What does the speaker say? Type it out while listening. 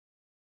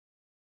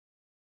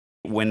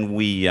when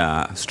we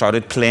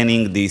started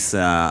planning this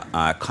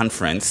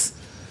conference,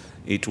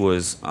 it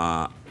was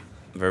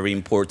very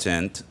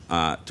important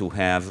to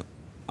have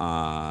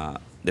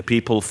the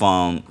people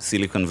from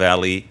Silicon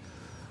Valley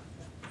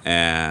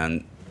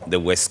and the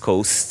West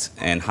Coast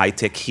and high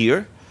tech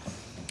here.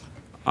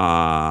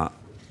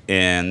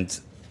 And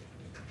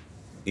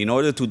in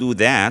order to do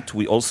that,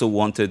 we also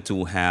wanted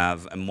to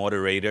have a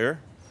moderator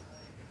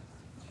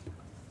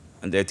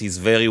that is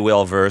very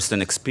well versed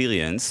and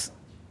experienced.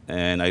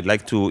 And I'd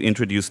like to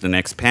introduce the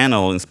next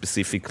panel, and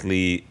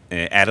specifically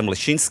Adam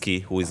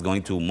Lashinsky, who is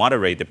going to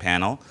moderate the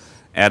panel.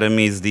 Adam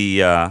is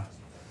the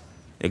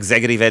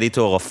executive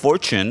editor of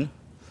Fortune,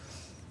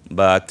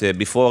 but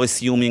before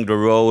assuming the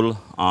role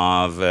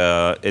of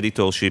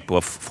editorship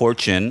of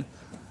Fortune,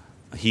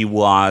 he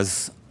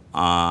was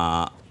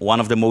one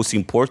of the most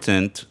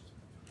important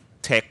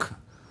tech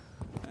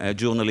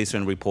journalists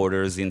and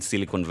reporters in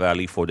Silicon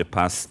Valley for the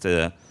past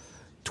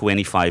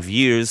 25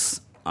 years.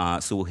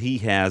 So he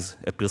has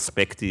a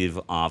perspective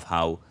of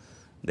how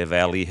the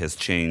Valley has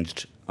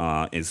changed,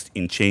 is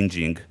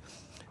changing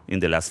in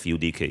the last few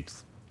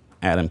decades.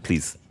 Adam,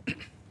 please. Yeah.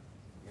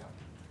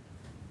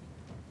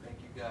 Thank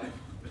you, guys.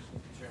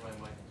 Turn my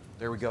mic.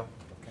 There we go.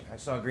 Okay. I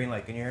saw a green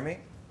light. Can you hear me?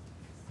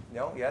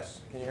 No?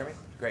 Yes? Can you hear me?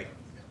 Great.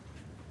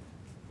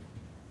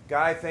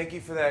 Guy, thank you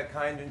for that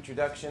kind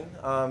introduction.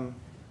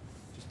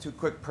 Just two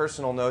quick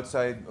personal notes.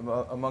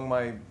 Among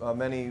my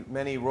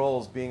many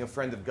roles, being a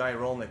friend of Guy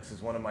Rolnick's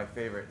is one of my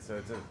favorites.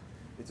 So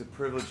it's a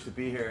privilege to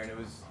be here, and it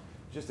was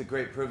just a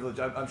great privilege.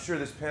 I'm sure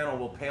this panel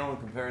will pale in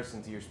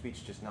comparison to your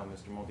speech just now,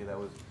 Mr. Mulkey.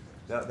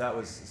 That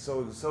was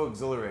so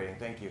exhilarating.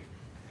 Thank you.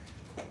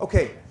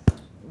 Okay,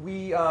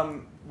 we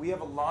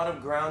have a lot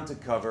of ground to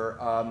cover.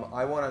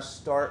 I want to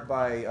start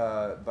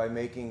by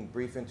making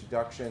brief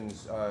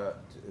introductions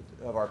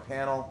of our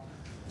panel,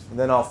 and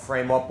then I'll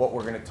frame up what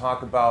we're going to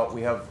talk about.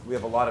 We have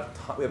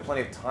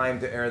plenty of time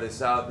to air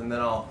this out, and then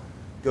I'll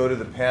go to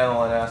the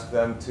panel and ask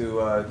them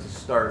to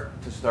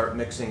start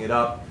mixing it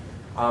up.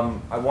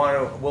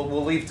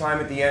 We'll leave time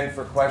at the end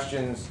for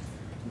questions.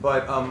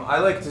 But I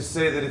like to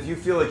say that if you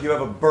feel like you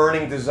have a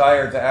burning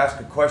desire to ask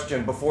a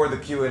question before the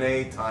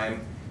Q&A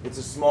time, it's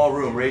a small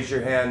room. Raise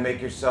your hand,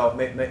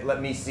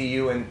 let me see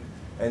you,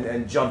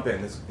 and jump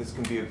in. This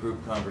can be a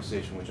group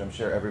conversation, which I'm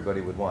sure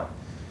everybody would want.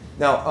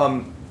 Now,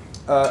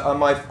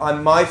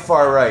 on my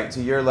far right,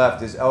 to your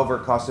left, is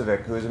Elvir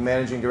Causevic, who is a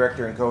managing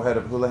director and co-head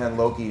of Houlihan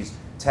Lokey's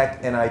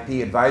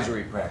Tech+IP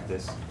advisory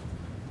practice.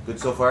 Good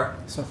so far?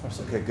 So far,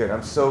 so good. Okay, good.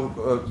 I'm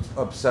so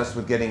obsessed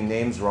with getting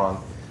names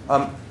wrong.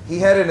 He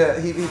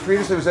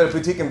previously was at a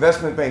boutique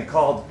investment bank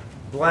called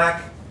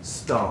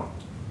Blackstone.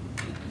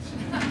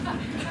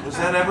 Was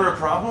that ever a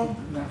problem?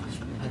 No.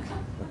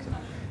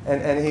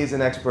 Okay. And he's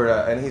an expert.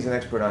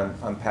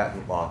 On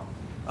patent law.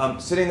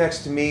 Sitting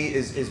next to me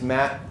is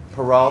Matt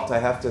Peralt. I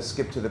have to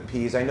skip to the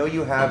P's. I know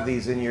you have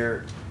these in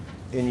your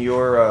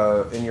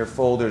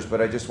folders,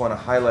 but I just want to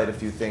highlight a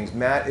few things.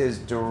 Matt is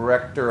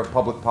director of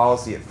public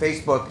policy at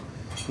Facebook.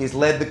 He's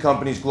led the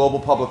company's global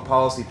public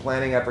policy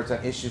planning efforts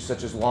on issues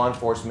such as law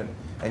enforcement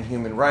and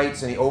human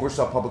rights, and he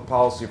oversaw public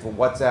policy for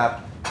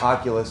WhatsApp,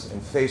 Oculus,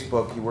 and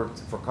Facebook. He worked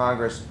for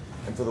Congress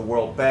and for the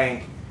World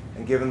Bank.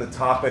 And given the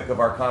topic of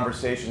our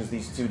conversations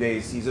these 2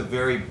 days, he's a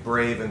very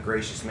brave and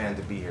gracious man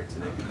to be here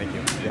today. Thank you.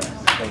 Yeah,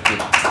 thank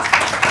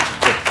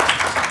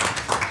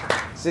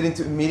you. Sitting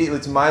immediately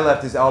to my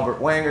left is Albert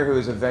Wenger, who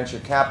is a venture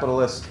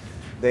capitalist.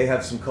 They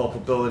have some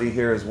culpability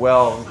here as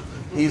well.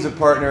 He's a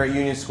partner at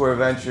Union Square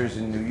Ventures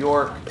in New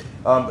York.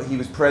 He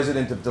was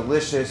president of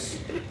Delicious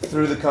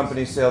through the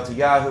company's sale to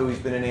Yahoo. He's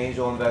been an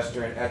angel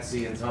investor in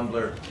Etsy and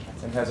Tumblr,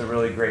 and has a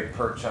really great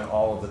perch on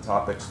all of the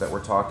topics that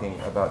we're talking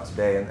about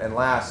today. And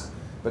last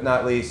but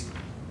not least, do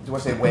you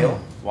want to say Weyl?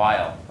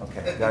 Weyl.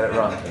 Okay, got it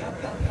wrong.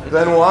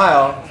 Glen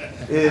Weyl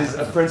is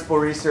a principal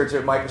researcher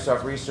at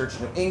Microsoft Research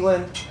New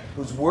England,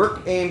 whose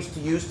work aims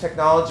to use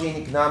technology and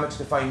economics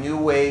to find new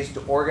ways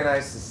to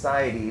organize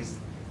societies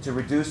to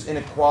reduce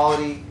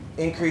inequality,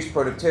 increase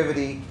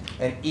productivity,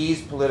 and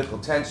ease political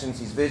tensions.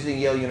 He's visiting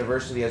Yale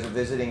University as a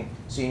visiting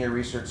senior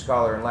research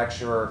scholar and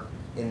lecturer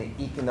in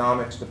the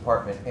economics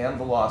department and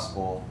the law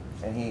school.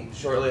 And he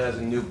shortly has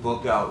a new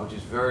book out, which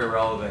is very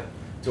relevant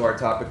to our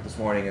topic this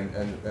morning.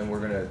 And I'm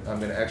going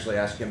to actually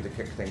ask him to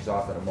kick things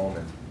off in a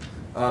moment.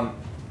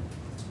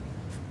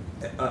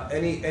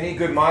 Any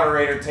good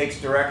moderator takes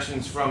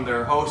directions from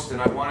their host,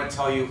 and I want to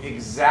tell you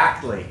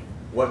exactly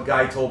what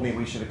Guy told me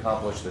we should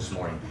accomplish this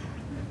morning.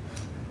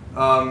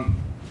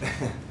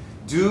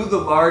 Do the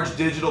large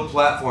digital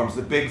platforms,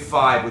 the big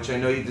five, which I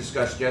know you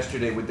discussed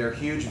yesterday, with their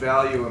huge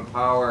value and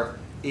power,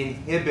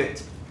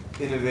 inhibit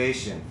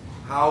innovation?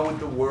 How would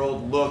the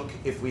world look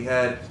if we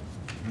had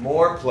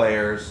more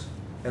players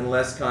and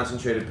less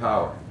concentrated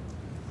power?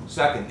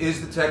 Second,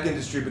 is the tech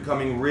industry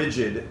becoming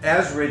rigid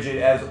as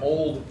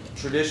old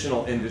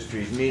traditional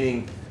industries,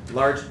 meaning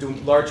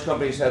large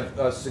companies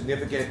have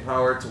significant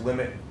power to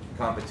limit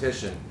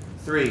competition?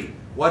 Three,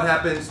 what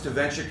happens to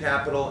venture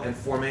capital and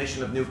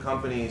formation of new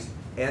companies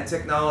and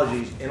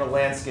technologies in a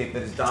landscape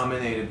that is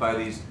dominated by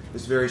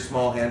this very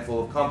small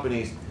handful of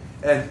companies?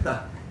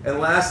 And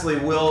lastly,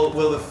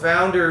 will the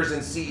founders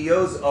and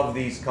CEOs of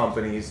these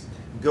companies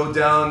go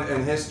down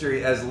in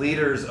history as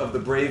leaders of the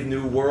brave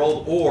new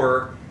world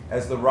or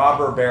as the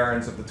robber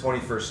barons of the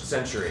 21st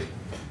century?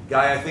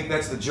 Guy, I think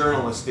that's the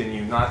journalist in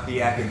you, not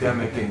the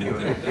academic in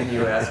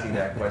you asking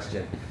that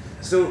question.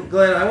 So,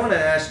 Glenn, I want to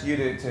ask you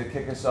to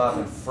kick us off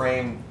and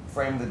frame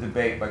the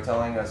debate by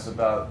telling us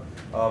about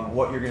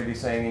what you're going to be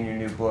saying in your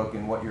new book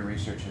and what your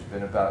research has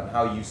been about and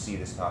how you see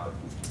this topic.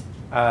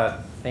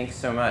 Thanks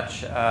so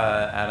much,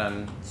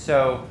 Adam.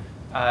 So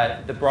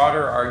the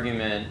broader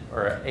argument,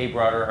 or a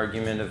broader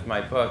argument of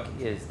my book,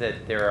 is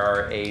that there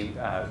are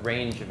a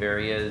range of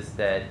areas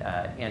that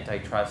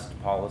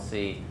antitrust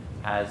policy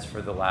has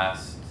for the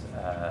last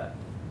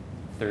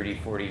 30,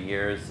 40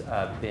 years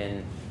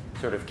been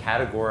sort of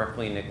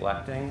categorically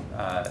neglecting.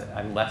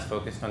 I'm less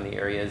focused on the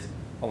areas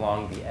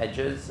along the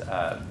edges,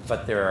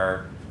 but there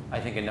are, I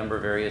think, a number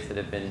of areas that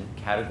have been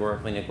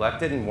categorically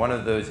neglected, and one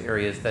of those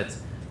areas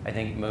that's, I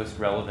think, most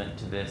relevant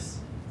to this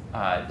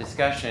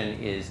discussion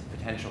is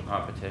potential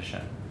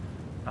competition.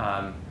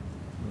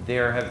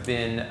 There have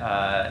been,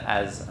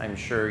 as I'm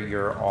sure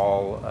you're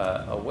all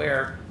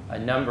aware, a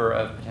number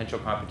of potential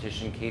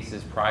competition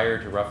cases prior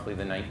to roughly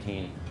the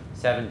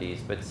 1970s,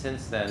 but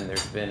since then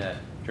there's been a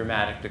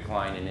dramatic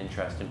decline in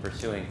interest in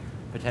pursuing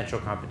potential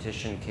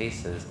competition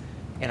cases.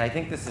 And I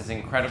think this is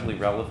incredibly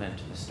relevant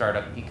to the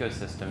startup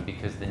ecosystem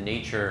because the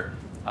nature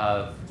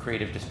of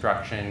creative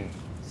destruction,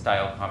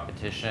 style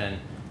competition,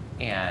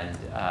 and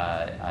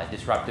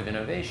disruptive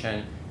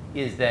innovation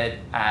is that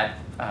at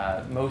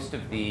most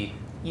of the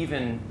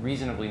even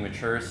reasonably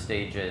mature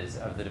stages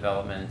of the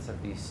developments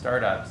of these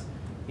startups,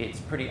 it's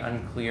pretty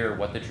unclear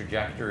what the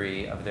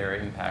trajectory of their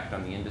impact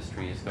on the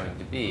industry is going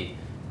to be.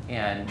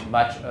 And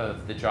much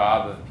of the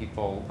job of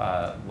people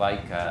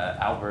like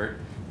Albert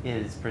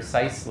is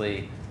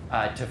precisely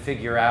to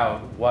figure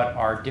out what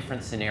are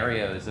different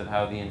scenarios of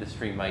how the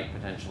industry might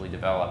potentially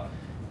develop.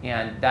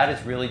 And that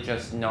is really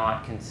just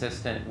not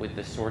consistent with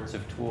the sorts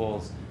of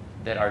tools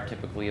that are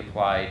typically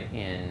applied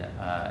in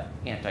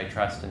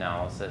antitrust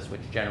analysis,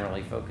 which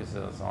generally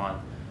focuses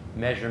on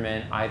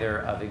measurement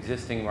either of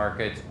existing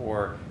markets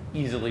or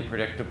easily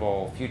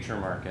predictable future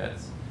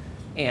markets.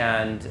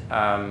 And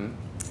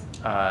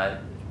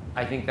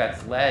I think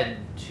that's led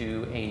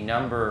to a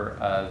number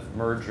of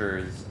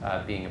mergers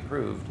being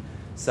approved,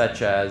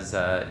 such as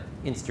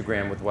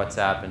Instagram with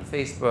WhatsApp and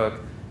Facebook,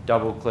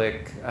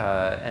 DoubleClick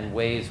and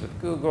Waze with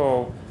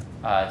Google,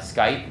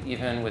 Skype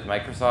even with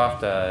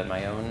Microsoft,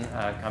 my own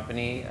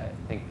company, I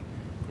think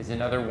is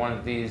another one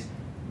of these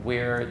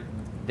where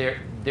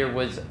there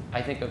was,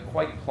 I think, a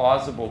quite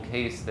plausible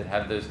case that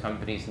had those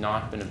companies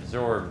not been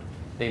absorbed,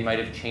 they might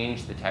have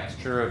changed the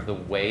texture of the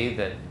way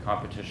that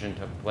competition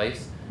took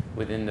place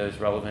within those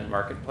relevant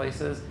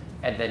marketplaces.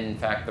 And then, in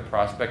fact, the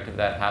prospect of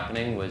that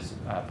happening was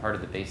part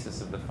of the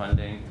basis of the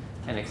funding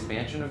and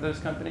expansion of those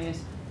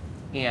companies.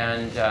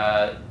 And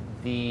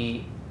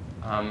the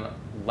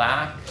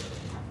lack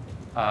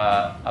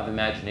of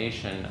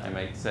imagination, I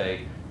might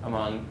say,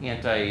 among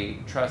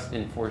antitrust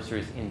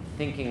enforcers in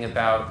thinking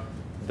about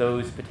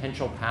those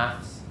potential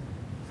paths,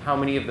 how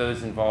many of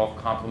those involve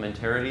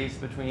complementarities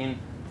between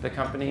the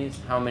companies,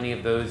 how many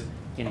of those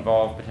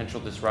involve potential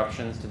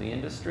disruptions to the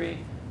industry,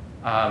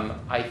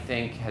 I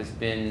think has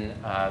been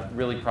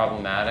really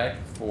problematic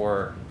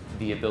for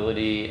the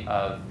ability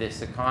of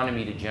this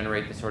economy to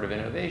generate the sort of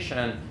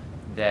innovation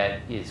that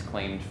is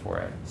claimed for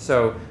it.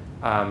 So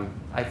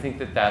I think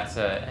that that's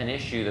an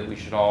issue that we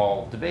should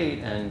all debate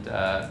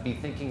and be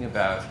thinking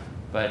about,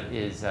 but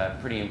is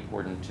pretty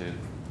important to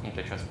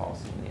antitrust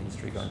policy in the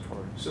industry going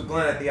forward. So,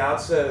 Glenn, at the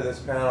outset of this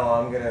panel,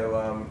 I'm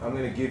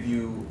going to give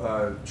you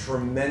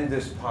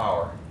tremendous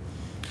power.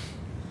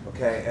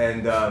 Okay,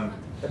 and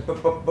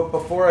but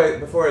before I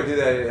do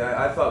that,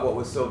 I thought what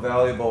was so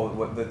valuable,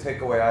 what the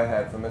takeaway I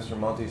had from Mr.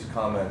 Monti's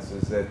comments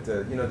is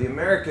that you know, the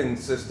American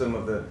system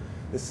of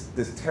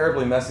this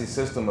terribly messy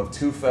system of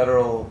 2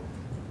 federal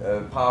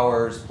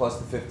powers plus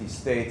the 50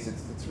 states,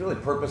 it's really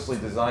purposely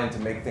designed to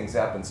make things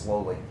happen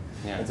slowly.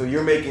 Yeah. And so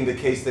you're making the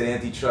case that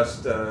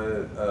antitrust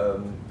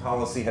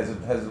policy has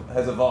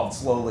evolved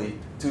slowly,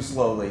 too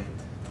slowly.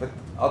 But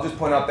I'll just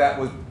point out that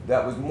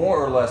was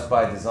more or less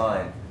by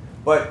design.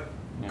 But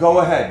yeah. Go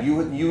ahead.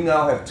 You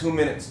now have 2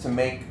 minutes to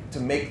make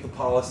the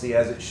policy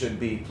as it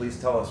should be.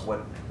 Please tell us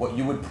what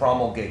you would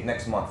promulgate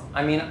next month.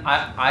 I mean,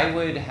 I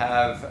would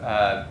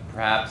have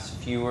perhaps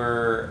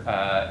fewer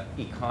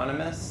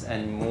economists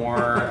and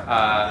more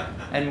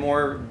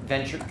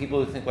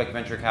people who think like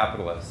venture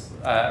capitalists,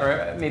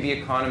 or maybe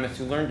economists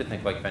who learn to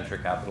think like venture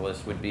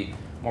capitalists would be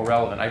more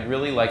relevant. I'd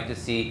really like to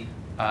see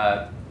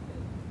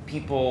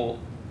people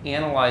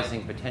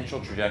analyzing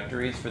potential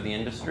trajectories for the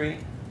industry,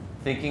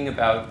 thinking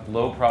about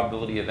low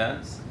probability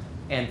events,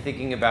 and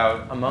thinking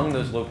about, among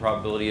those low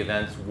probability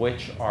events,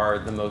 which are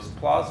the most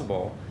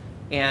plausible.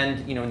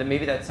 And you know,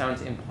 maybe that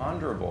sounds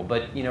imponderable,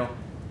 but you know,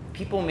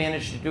 people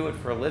manage to do it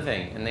for a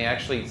living, and they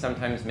actually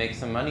sometimes make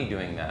some money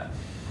doing that.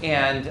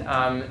 And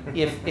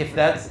if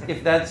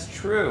that's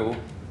true,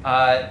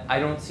 I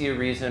don't see a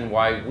reason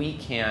why we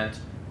can't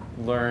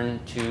learn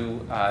to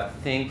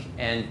think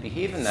and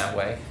behave in that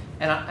way.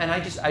 And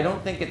I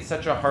don't think it's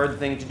such a hard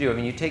thing to do. I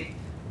mean, you take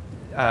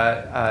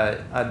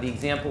the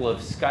example of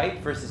Skype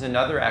versus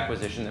another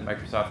acquisition that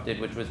Microsoft did,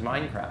 which was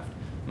Minecraft.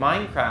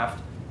 Minecraft,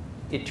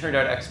 it turned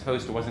out ex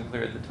post, it wasn't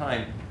clear at the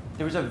time,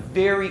 there was a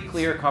very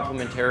clear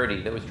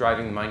complementarity that was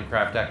driving the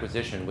Minecraft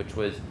acquisition, which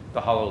was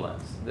the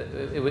HoloLens.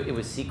 It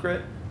was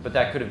secret, but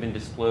that could have been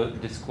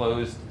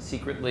disclosed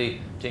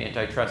secretly to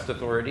antitrust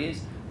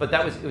authorities. But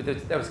that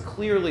was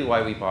clearly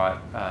why we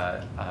bought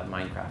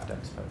Minecraft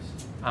ex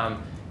post.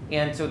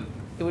 And so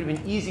it would have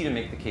been easy to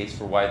make the case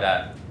for why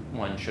that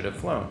one should have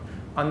flown.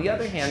 On the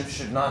other hand,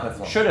 should not have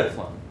flown. Should have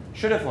flown.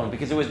 Should have flown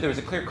because there was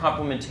a clear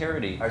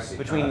complementarity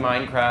between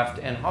Minecraft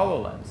and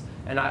HoloLens.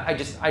 And I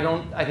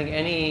think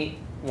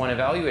anyone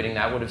evaluating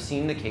that would have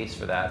seen the case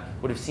for that,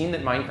 would have seen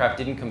that Minecraft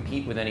didn't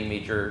compete with any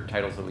major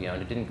titles that we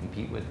owned. It didn't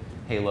compete with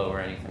Halo or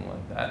anything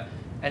like that.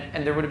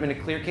 And there would have been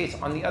a clear case.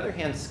 On the other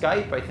hand,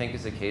 Skype, I think,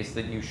 is a case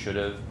that you should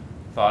have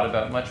thought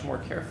about much more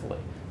carefully.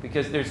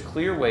 Because there's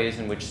clear ways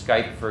in which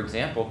Skype, for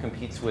example,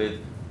 competes with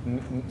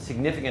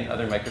significant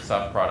other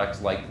Microsoft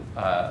products like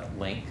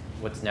Link,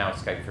 what's now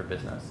Skype for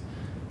Business,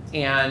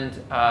 and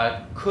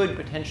could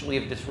potentially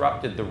have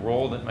disrupted the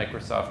role that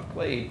Microsoft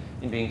played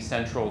in being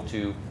central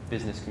to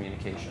business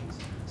communications.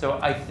 So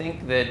I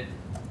think that,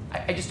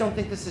 I just don't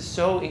think this is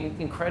so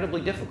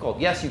incredibly difficult.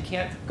 Yes, you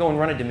can't go and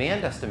run a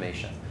demand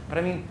estimation, but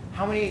I mean,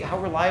 how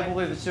reliable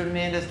are the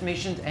demand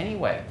estimations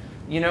anyway?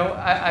 You know,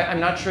 I'm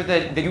not sure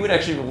that you would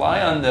actually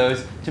rely on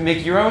those to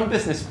make your own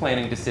business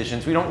planning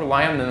decisions. We don't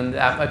rely on them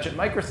that much at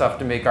Microsoft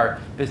to make our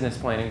business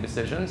planning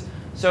decisions.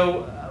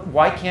 So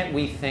why can't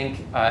we think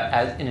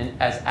in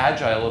as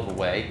agile of a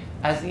way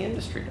as the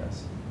industry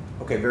does?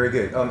 Okay, very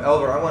good.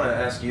 Elvir, I want to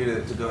ask you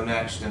to go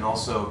next and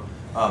also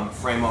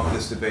frame up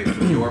this debate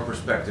from your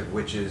perspective,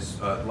 which is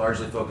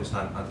largely focused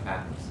on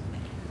patents.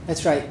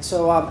 That's right.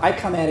 So I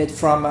come at it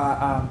from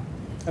a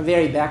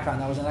varied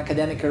background. I was an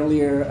academic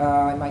earlier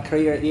in my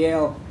career at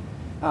Yale,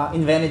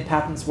 invented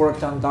patents,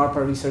 worked on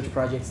DARPA research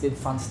projects, did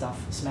fun stuff,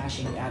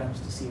 smashing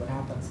atoms to see what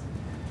happens.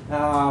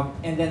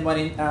 And then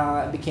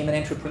became an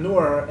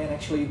entrepreneur and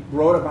actually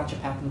wrote a bunch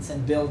of patents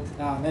and built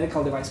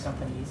medical device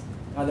companies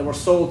that were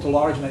sold to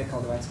large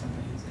medical device companies.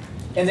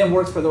 And then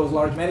worked for those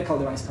large medical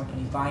device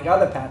companies, buying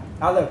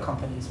other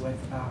companies with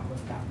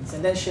patents.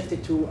 And then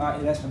shifted to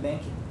investment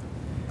banking,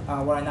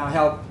 where I now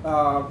help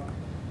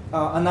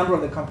a number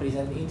of the companies.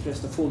 In the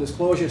interest of full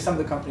disclosure, some of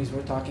the companies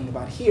we're talking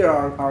about here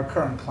are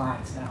current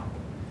clients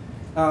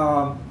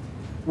now.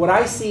 What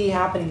I see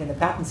happening in the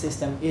patent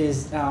system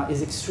is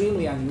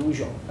extremely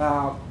unusual.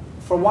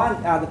 For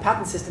one, the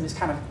patent system is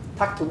kind of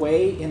tucked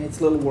away in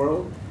its little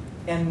world,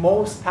 and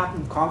most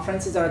patent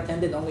conferences are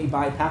attended only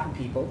by patent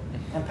people,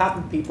 and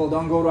patent people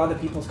don't go to other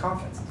people's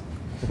conferences.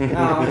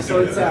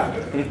 So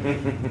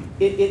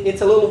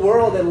it's a little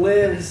world that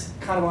lives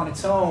kind of on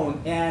its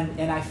own,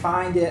 and I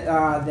find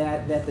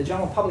that the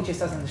general public just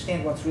doesn't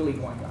understand what's really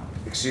going on.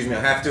 Excuse me, I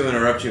have to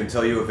interrupt you and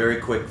tell you a very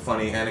quick,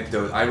 funny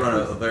anecdote. I run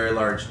a very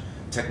large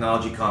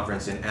technology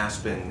conference in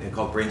Aspen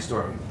called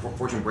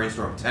Fortune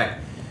Brainstorm Tech,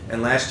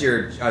 and last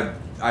year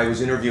I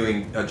was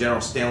interviewing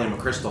General Stanley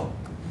McChrystal,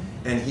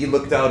 and he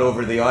looked out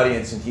over the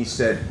audience and he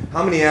said,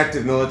 how many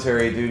active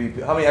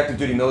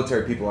duty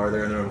military people are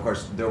there? And of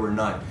course there were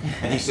none.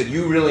 And he said,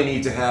 you really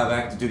need to have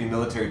active duty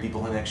military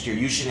people in next year.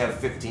 You should have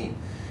 15.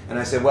 And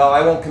I said, well,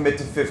 I won't commit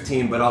to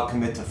 15, but I'll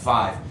commit to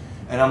 5.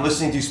 And I'm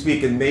listening to you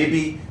speak, and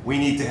maybe we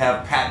need to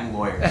have patent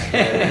lawyers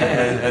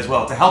as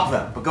well to help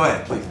them. But go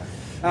ahead, please.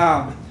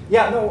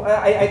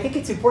 I think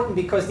it's important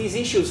because these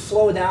issues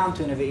flow down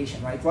to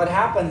innovation, right? What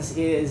happens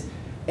is,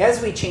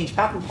 as we change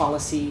patent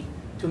policy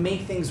to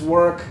make things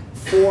work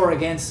for or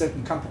against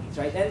certain companies,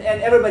 right?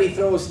 And everybody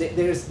throws,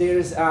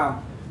 there's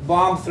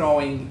bomb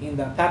throwing in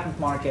the patent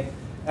market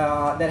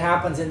that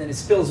happens, and then it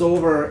spills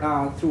over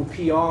through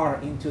PR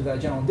into the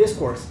general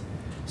discourse.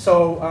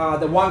 So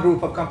the one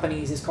group of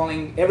companies is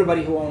calling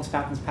everybody who owns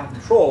patents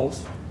patent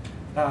trolls,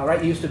 right?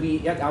 It used to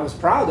be, I was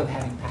proud of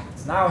having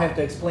patents. Now I have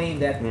to explain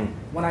that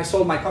when I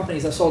sold my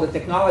companies, I sold the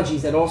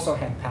technologies that also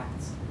had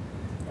patents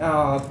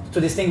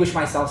to distinguish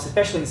myself,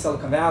 especially in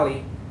Silicon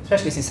Valley,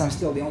 especially since I'm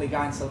still the only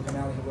guy in Silicon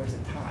Valley who wears a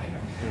tie.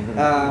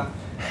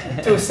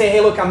 To say,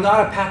 hey, look, I'm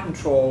not a patent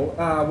troll.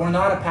 We're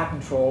not a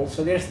patent troll.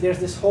 So there's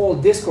this whole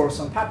discourse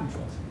on patent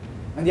trolls.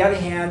 On the other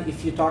hand,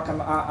 if you talk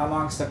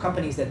amongst the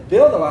companies that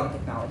build a lot of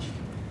technology,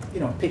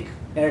 pick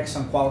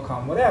Ericsson,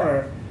 Qualcomm,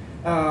 whatever,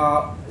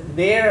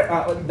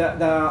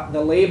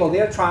 the label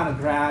they're trying to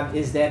grab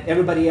is that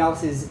everybody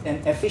else is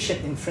an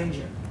efficient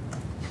infringer.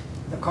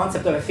 The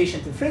concept of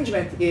efficient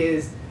infringement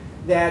is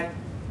that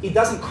it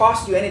doesn't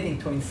cost you anything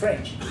to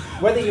infringe.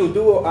 Whether you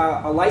do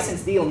a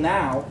license deal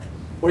now,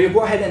 or you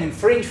go ahead and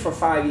infringe for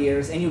 5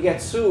 years and you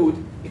get sued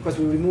because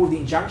we removed the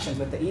injunctions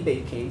with the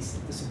eBay case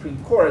at the Supreme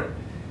Court,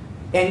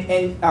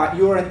 and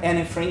you're an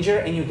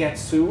infringer and you get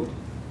sued,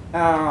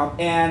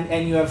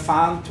 and you have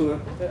found to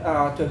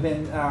have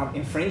been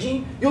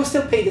infringing, you'll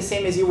still pay the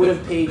same as you would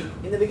have paid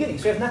in the beginning.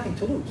 So you have nothing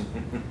to lose,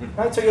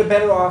 right? So you're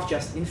better off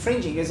just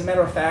infringing. As a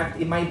matter of fact,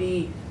 it might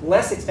be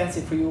less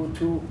expensive for you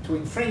to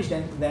infringe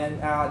than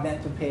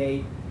to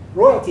pay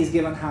royalties,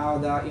 given how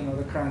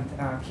the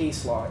current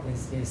case law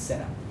is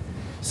set up.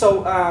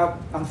 So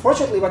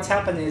unfortunately, what's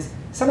happened is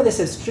some of this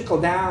has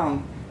trickled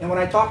down. And when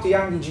I talk to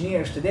young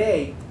engineers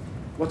today,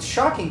 what's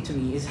shocking to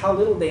me is how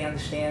little they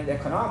understand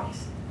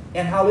economics,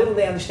 and how little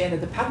they understand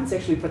that the patents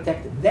actually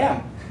protect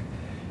them,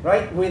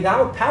 right?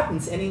 Without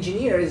patents, an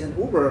engineer is an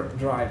Uber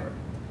driver,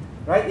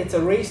 right? It's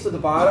a race to the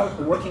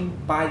bottom, working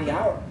by the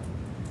hour.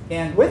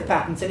 And with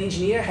patents, an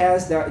engineer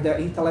has the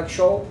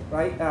intellectual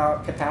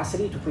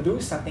capacity to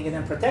produce something and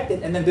then protect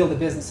it and then build a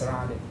business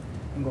around it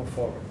and go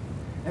forward.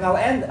 And I'll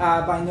end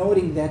by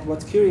noting that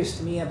what's curious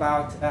to me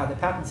about the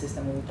patent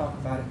system, and we'll talk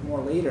about it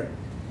more later,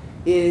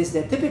 is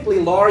that typically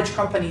large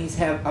companies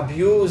have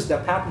abused the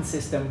patent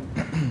system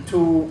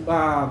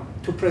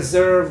to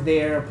preserve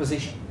their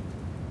position.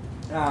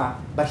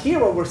 But here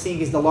what we're seeing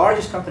is the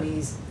largest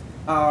companies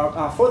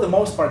are, for the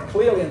most part,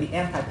 clearly on the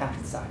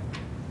anti-patent side.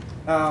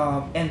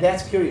 And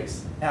that's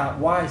curious.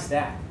 Why is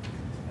that?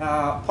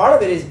 Part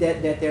of it is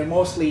that they're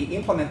mostly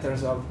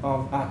implementers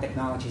of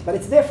technologies. But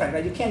it's different,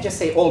 right? You can't just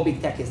say all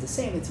big tech is the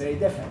same. It's very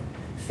different.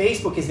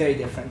 Facebook is very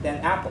different than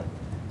Apple.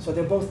 So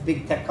they're both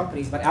big tech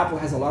companies, but Apple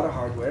has a lot of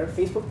hardware.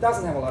 Facebook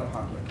doesn't have a lot of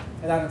hardware.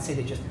 And I don't say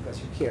that just because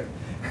you care.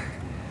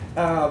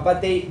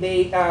 But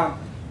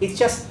it's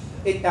just,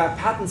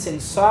 patents in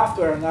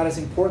software are not as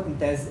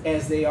important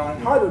as they are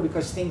in hardware,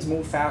 because things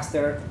move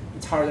faster,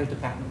 it's harder to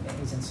patent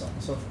things, and so on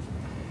and so forth.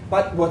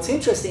 But what's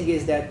interesting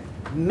is that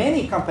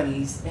many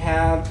companies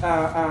have,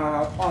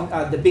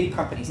 the big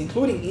companies,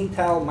 including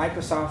Intel,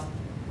 Microsoft,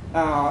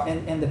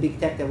 and the big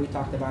tech that we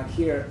talked about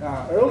here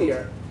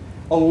earlier,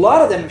 a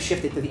lot of them have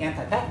shifted to the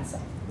anti-patent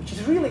side, which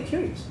is really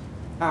curious.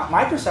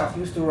 Microsoft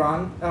used to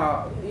run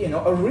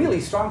a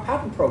really strong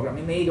patent program.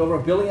 It made over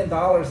 $1 billion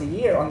a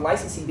year on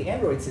licensing the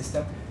Android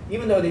system,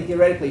 even though they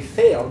theoretically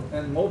failed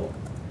in mobile.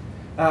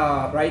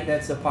 Right?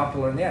 That's a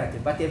popular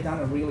narrative. But they've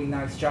done a really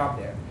nice job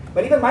there.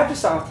 But even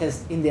Microsoft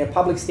has, in their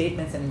public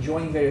statements and in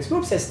joining various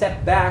groups, has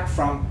stepped back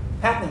from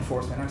patent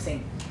enforcement. I'm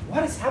saying,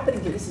 what is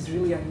happening here? This is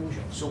really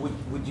unusual. So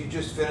would you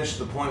just finish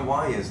the point?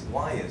 Why is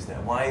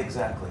that? Why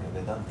exactly have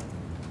they done that?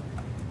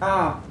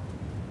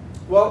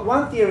 Well,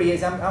 one theory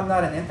is, I'm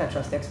not an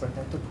antitrust expert.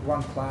 I took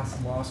one class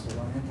in law school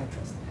on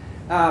antitrust.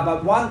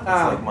 But one... it's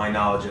like my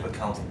knowledge of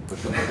accounting.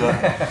 But go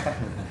ahead.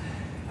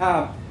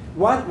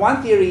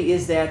 One theory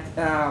is that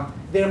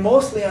they're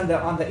mostly on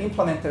the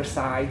implementer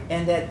side,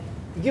 and that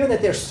given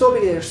that they're so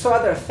big, there's so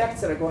other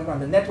effects that are going on,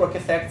 the network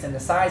effects and the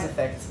size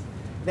effects,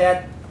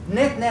 that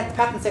net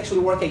patents actually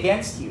work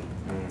against you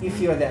if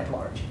you're that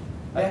large.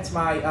 That's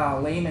my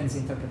layman's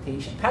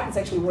interpretation. Patents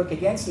actually work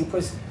against you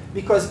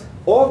because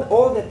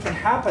all that can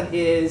happen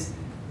is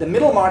the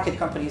middle market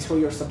companies who are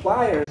your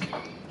suppliers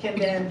can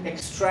then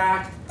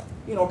extract,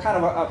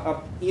 kind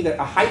of either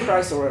a high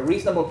price or a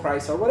reasonable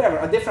price or whatever,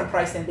 a different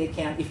price than they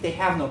can if they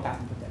have no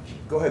patent protection.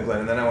 Go ahead, Glenn,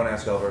 and then I want to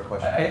ask Elvir a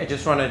question. I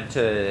just wanted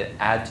to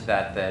add to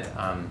that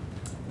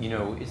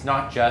it's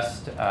not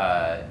just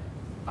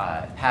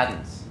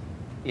patents.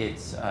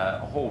 It's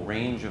a whole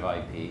range of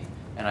IP,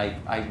 and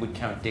I would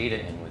count data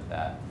in with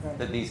that, right.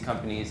 That these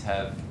companies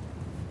have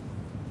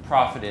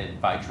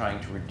profited by trying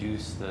to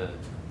reduce the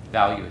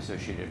value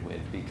associated with,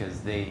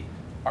 because they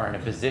are in a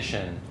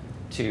position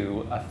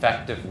to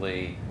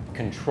effectively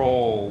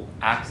control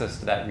access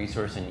to that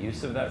resource and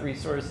use of that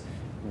resource,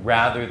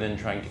 rather than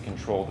trying to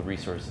control the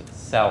resource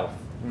itself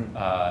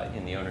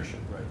in the ownership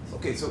rights.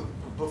 Okay, so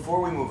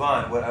before we move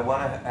on, what I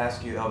want to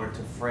ask you, Elvir,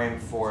 to frame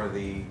for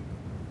the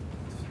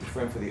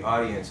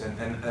audience,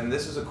 and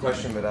this is a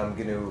question that I'm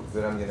going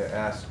to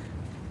ask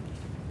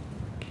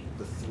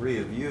the three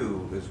of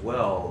you as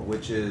well,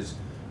 which is,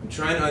 I'm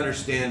trying to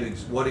understand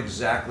what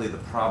exactly the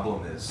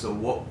problem is.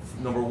 So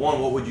number one,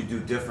 what would you do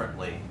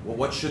differently? Well,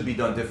 what should be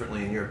done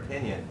differently in your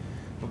opinion?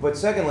 But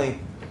secondly,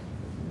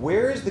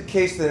 where is the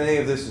case that any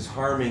of this is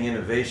harming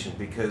innovation?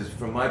 Because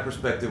from my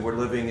perspective, we're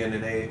living in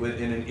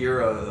an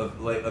era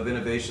of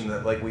innovation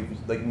that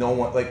no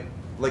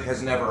one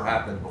has never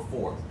happened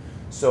before.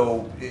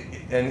 So,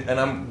 and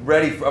I'm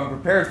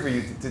prepared for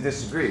you to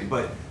disagree.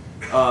 But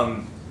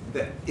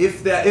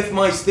if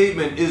my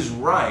statement is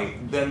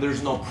right, then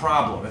there's no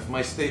problem. If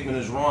my statement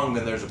is wrong,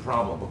 then there's a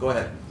problem. But go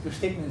ahead. Your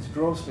statement is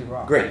grossly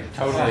wrong. Great.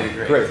 Totally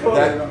agree. Great.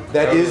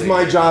 That is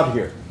my job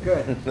here.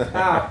 Good.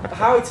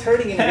 How it's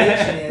hurting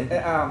innovation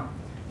is,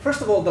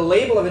 first of all, the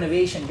label of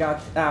innovation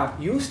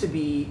used to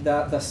be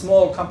the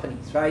small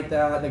companies, right?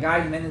 The guy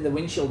who invented the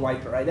windshield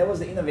wiper, right? That was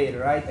the innovator,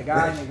 right? The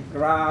guy in the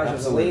garage, or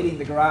the lady in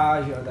the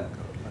garage, or the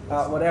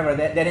whatever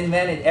that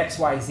invented X,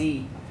 Y,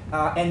 Z.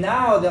 And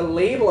now the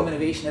label of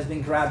innovation has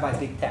been grabbed by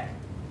big tech.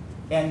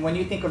 And when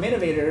you think of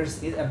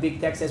innovators, a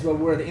big tech says, well,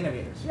 we're the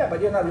innovators. Yeah, but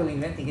you're not really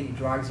inventing any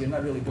drugs. You're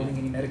not really building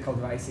any medical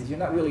devices. You're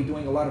not really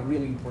doing a lot of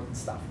really important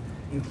stuff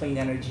in clean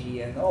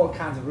energy and all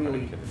kinds of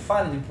really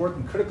fun and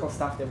important critical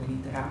stuff that we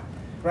need to have.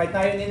 Right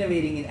now you're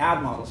innovating in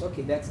ad models.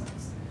 Okay, that's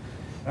nice.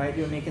 Right,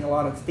 you're making a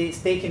lot of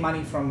staking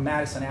money from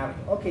Madison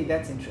Avenue. Okay,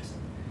 that's interesting.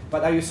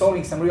 But are you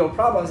solving some real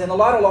problems? And a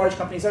lot of large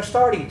companies are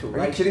starting to.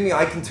 Are you kidding me?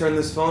 I can turn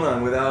this phone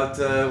on without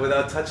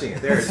touching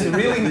it. There, it's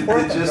really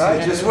important.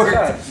 It just worked.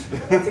 Right.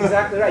 That's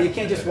exactly right. You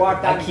can't just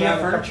walk down IKEA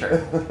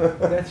furniture.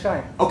 That's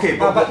right. Okay,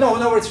 but no.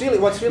 What's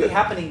really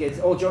happening is,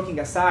 all joking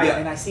aside, Yeah.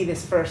 and I see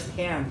this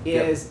firsthand,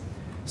 is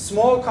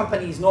small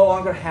companies no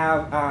longer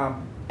have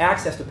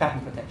access to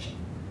patent protection.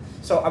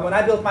 So when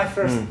I built my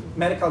first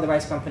medical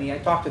device company, I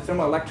talked to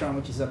Thermo Electron,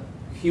 which is a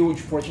huge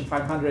Fortune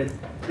 500.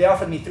 They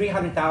offered me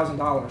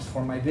 $300,000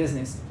 for my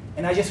business,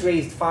 and I just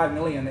raised $5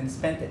 million and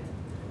spent it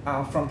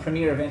from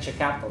premier venture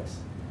capitalists.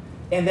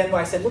 And then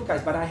I said, look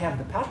guys, but I have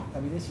the patent. I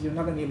mean, you're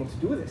not going to be able to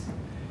do this.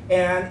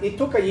 And it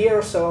took a year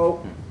or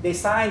so. They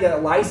signed a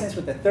license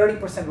with a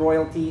 30%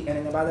 royalty, and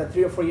in about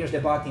 3 or 4 years, they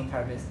bought the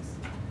entire business,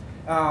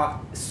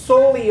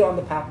 solely on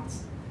the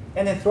patents.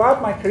 And then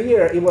throughout my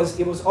career, it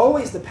was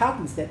always the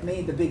patents that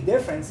made the big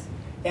difference.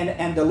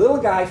 And the little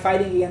guy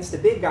fighting against the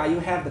big guy, you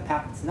have the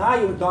patents. Now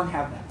you don't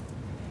have that.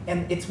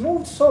 And it's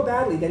moved so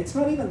badly that it's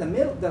not even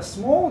the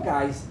small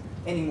guys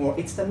anymore.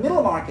 It's the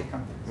middle market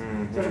companies.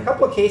 Mm-hmm. There's a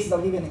couple of cases.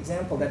 I'll give you an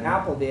example that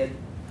Apple did.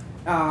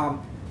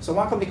 So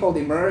one company called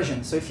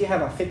Immersion. So if you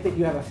have a Fitbit,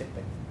 you have a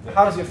Fitbit.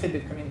 How does your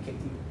Fitbit communicate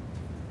to you?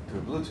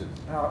 Through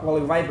Bluetooth. Well,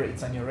 it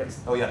vibrates on your wrist.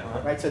 Oh yeah.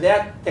 Right. So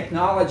that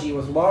technology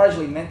was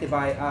largely invented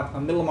by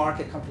a middle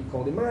market company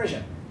called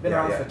Immersion. Been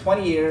around for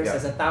 20 years.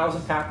 Has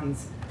 1,000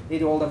 patents. They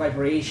do all the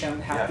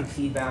vibration, haptic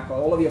feedback,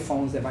 all of your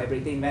phones that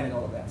vibrate. They invented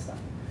all of that stuff.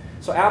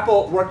 So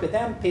Apple worked with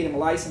them, paid them a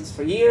license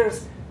for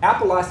years.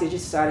 Apple last year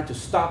just decided to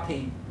stop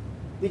paying.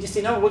 They just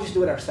said, no, we'll just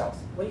do it ourselves.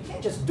 Well, you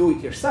can't just do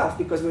it yourself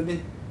because we've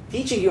been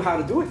teaching you how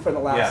to do it for the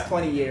last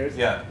 20 years.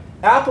 Yeah.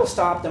 Apple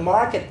stopped. The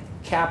market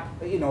cap,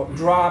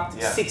 dropped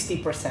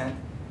 60%.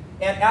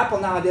 And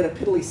Apple now did a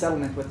piddly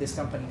settlement with this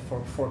company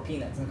for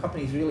peanuts. And the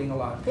company is really in a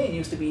lot of pain. It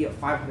used to be a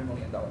 $500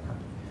 million company.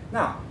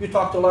 Now, you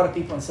talk to a lot of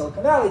people in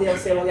Silicon Valley, they'll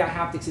say, well, yeah,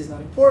 haptics is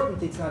not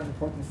important, it's not an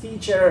important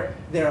feature,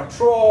 they're a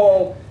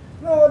troll.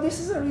 No,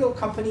 this is a real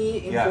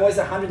company, employs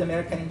 100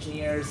 American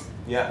engineers,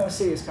 a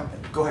serious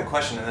company. Go ahead,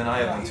 question, and then I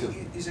have one too.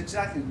 It's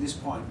exactly this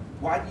point.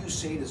 Why do you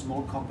say that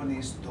small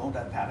companies don't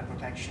have patent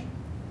protection?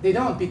 They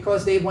don't,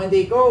 because when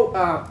they go,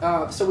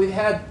 so we've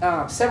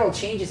had several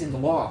changes in the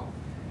law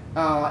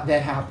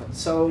that happened.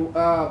 So,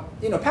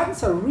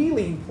 patents are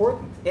really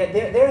important.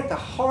 They're at the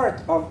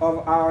heart of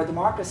our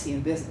democracy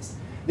and business.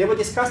 They were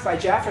discussed by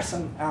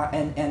Jefferson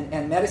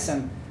and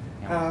Madison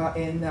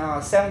in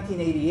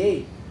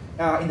 1788.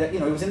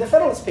 It was in the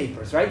Federalist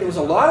Papers, right? There was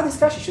a lot of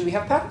discussion. Should we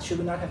have patents? Should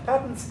we not have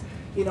patents?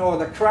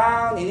 The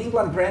Crown in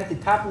England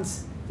granted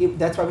patents.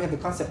 That's why we have the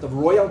concept of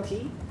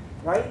royalty,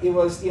 right? It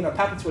was,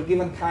 patents were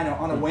given kind of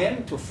on a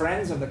whim to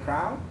friends of the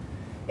Crown.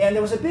 And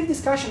there was a big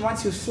discussion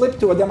once you flip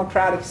to a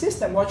democratic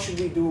system, what should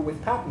we do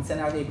with patents and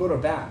are they good or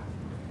bad?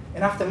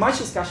 And after much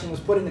discussion, it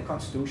was put in the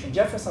Constitution.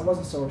 Jefferson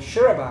wasn't so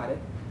sure about it.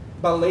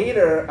 But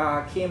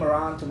later came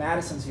around to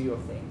Madison's view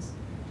of things,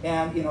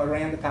 and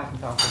ran the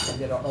patent office and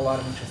did a lot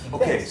of interesting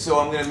things. Okay, so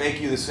I'm going to make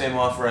you the same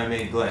offer I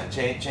made Glenn.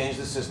 Change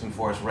the system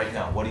for us right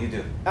now. What do you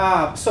do?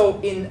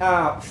 So in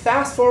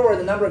fast forward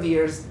a number of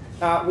years,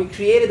 we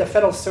created a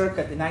federal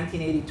circuit in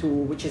 1982,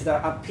 which is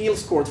the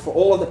appeals court for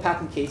all of the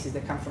patent cases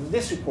that come from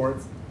district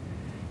courts.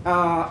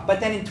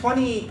 But then in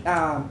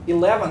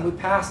 2011, we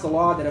passed a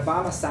law that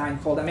Obama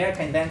signed called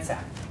America Invents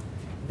Act.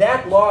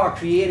 That law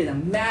created a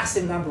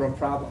massive number of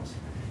problems.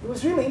 It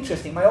was really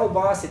interesting. My old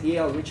boss at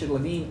Yale, Richard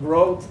Levine,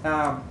 wrote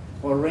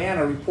or ran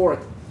a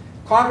report.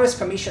 Congress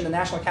commissioned the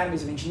National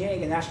Academies of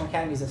Engineering and National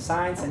Academies of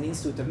Science and the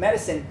Institute of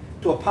Medicine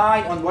to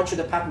opine on what should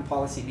the patent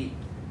policy be.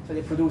 So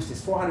they produced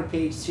this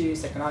 400-page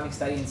serious economic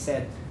study and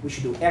said we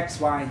should do X,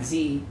 Y, and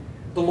Z.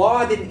 The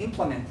law didn't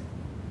implement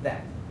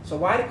that. So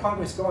why did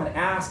Congress go and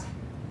ask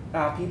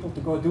people to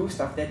go do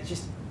stuff that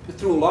just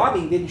through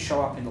lobbying didn't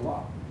show up in the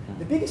law?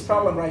 The biggest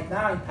problem right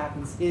now in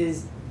patents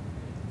is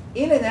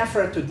in an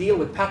effort to deal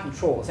with patent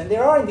trolls, and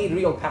there are indeed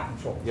real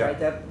patent trolls, right?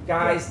 That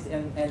guys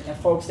and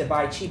folks that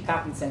buy cheap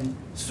patents and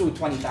sue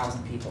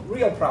 20,000 people.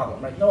 Real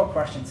problem, right? No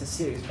question, it's a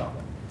serious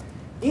problem.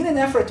 In an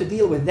effort to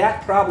deal with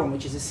that problem,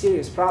 which is a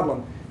serious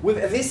problem, we've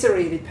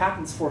eviscerated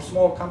patents for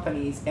small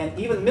companies and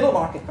even middle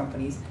market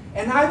companies,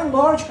 and now even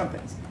large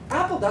companies.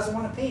 Apple doesn't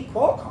want to pay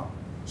Qualcomm.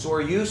 So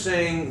are you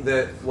saying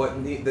that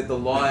that the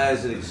law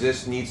as it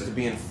exists needs to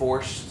be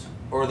enforced?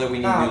 Or that we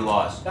need new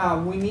laws?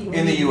 We need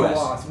the new US.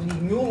 laws. We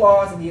need new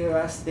laws in the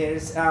US.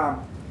 There's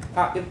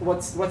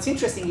what's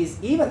interesting is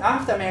even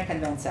after American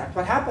Invents Act,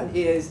 what happened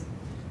is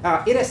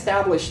it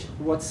established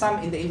what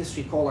some in the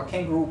industry call a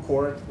kangaroo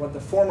court, what the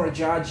former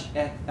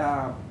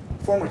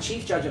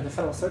chief judge of the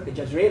Federal Circuit,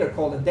 Judge Rader,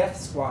 called a death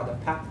squad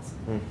of patents.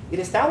 It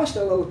established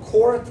a little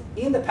court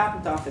in the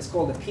patent office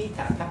called the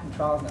PTAB, Patent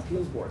Trials and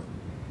Appeals Board,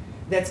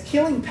 that's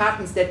killing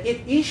patents that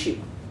it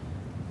issued.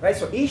 Right,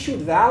 so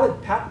issued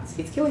valid patents,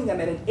 it's killing them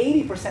at an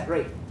 80%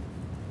 rate.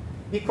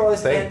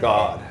 Because thank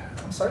God.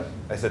 I'm sorry?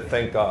 I said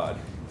thank God.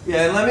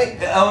 Yeah, let me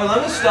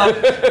stop.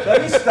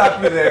 Let me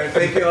stop you there and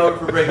thank you, Elvir,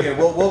 for breaking in.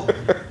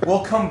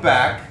 We'll come welcome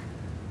back.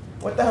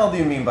 What the hell do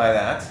you mean by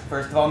that?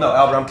 First of all, no,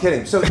 Albert, I'm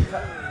kidding. So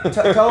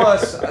tell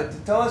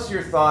us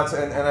your thoughts,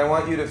 and I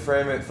want you to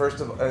frame it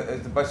first of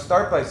all.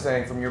 Start by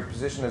saying, from your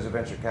position as a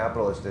venture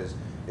capitalist,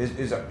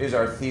 is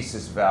our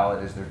thesis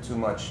valid? Is there too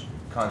much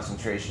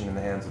concentration in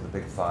the hands of the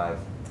big five?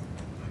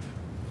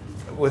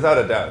 Without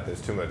a doubt,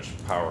 there's too much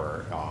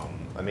power.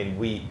 I mean,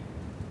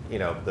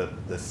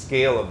 the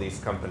scale of these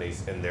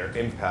companies and their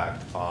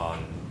impact on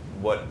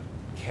what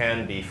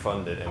can be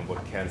funded and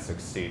what can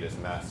succeed is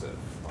massive.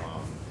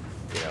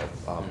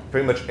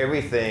 Pretty much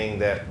everything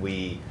that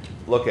we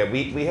look at,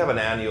 we have an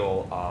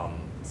annual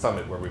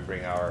summit where we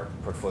bring our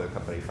portfolio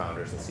company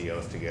founders and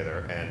CEOs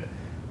together. And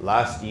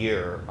last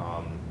year,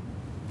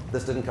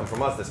 this didn't come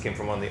from us, this came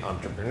from one of the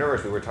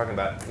entrepreneurs. We were talking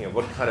about,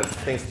 what kind of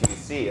things do you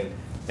see?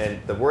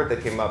 And the word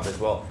that came up is,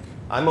 well,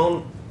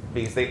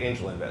 because they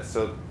angel invest.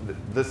 So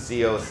this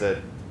CEO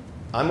said,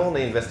 I'm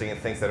only investing in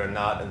things that are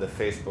not in the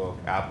Facebook,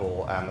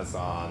 Apple,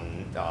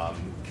 Amazon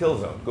kill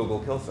zone, Google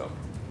kill zone.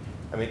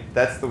 I mean,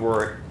 that's the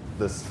word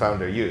this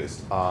founder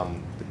used.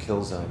 The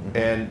kill zone.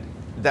 And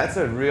that's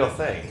a real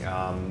thing.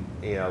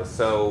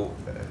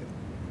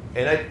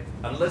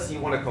 Unless you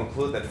want to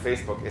conclude that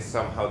Facebook is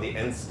somehow the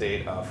end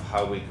state of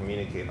how we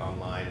communicate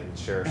online and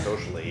share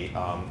socially,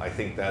 I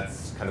think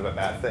that's kind of a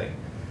bad thing.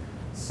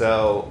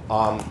 So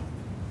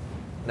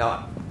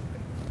now,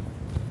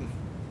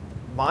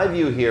 my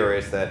view here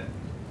is that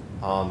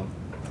I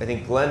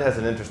think Glen has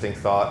an interesting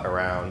thought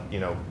around,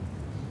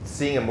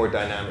 seeing a more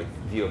dynamic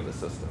view of the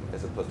system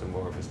as opposed to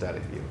more of a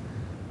static view.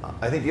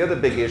 I think the other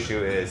big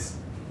issue is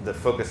the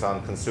focus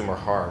on consumer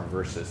harm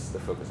versus the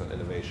focus on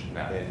innovation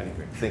and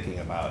thinking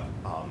about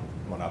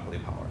monopoly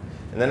power.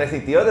 And then I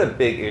think the other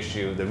big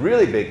issue, the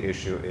really big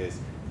issue, is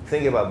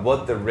thinking about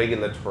what the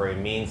regulatory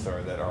means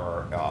are that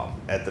are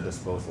at the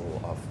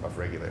disposal of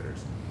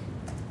regulators.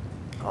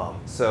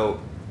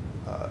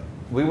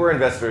 We were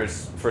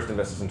first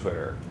investors in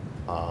Twitter.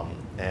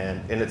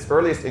 And in its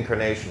earliest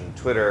incarnation,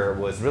 Twitter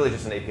was really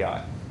just an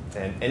API,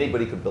 and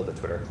anybody could build a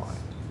Twitter client.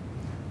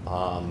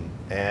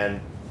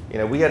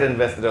 We had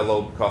invested at a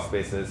low cost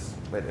basis,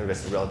 we had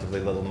invested relatively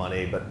little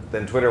money, but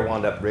then Twitter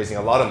wound up raising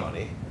a lot of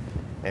money.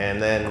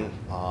 And then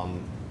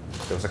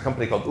there was a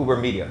company called Uber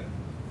Media.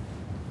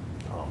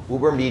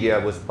 Uber Media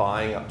was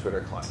buying up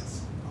Twitter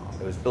clients.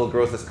 It was Bill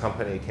Gross's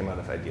company, came out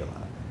of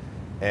Idealab.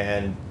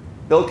 And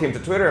Bill came to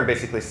Twitter and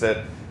basically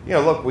said,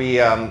 look, we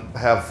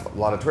have a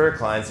lot of Twitter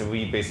clients, and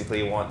we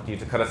basically want you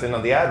to cut us in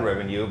on the ad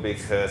revenue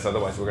because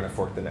otherwise we're going to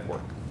fork the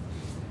network.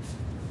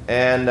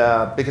 And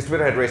because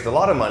Twitter had raised a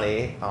lot of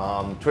money,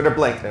 Twitter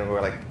blinked, and we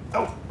were like,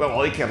 oh,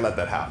 well, you can't let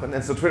that happen.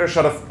 And so Twitter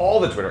shut off all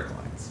the Twitter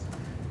clients,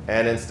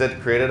 and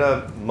instead created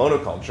a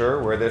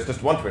monoculture where there's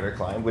just one Twitter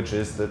client, which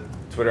is the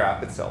Twitter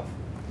app itself.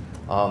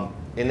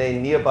 In a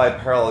nearby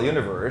parallel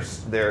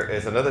universe, there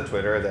is another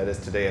Twitter that is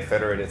today a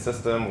federated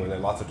system where there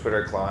are lots of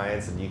Twitter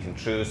clients, and you can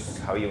choose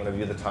how you want to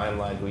view the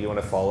timeline, who you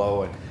want to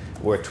follow, and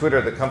where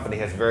Twitter, the company,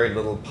 has very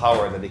little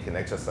power that it can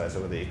exercise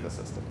over the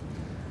ecosystem.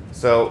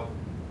 So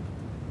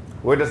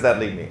where does that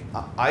leave me?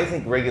 I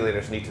think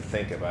regulators need to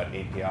think about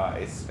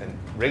APIs, and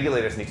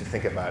regulators need to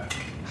think about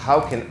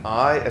how can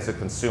I, as a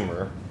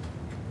consumer,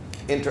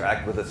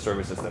 interact with the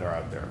services that are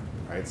out there,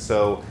 right?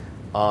 So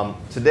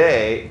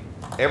today,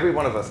 every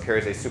one of us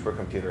carries a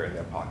supercomputer in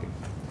their pocket.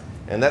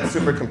 And that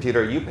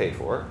supercomputer you pay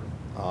for,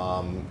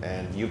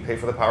 and you pay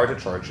for the power to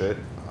charge it,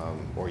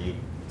 or you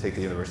take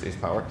the university's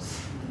power.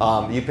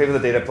 You pay for the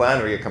data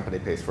plan, or your company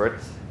pays for it.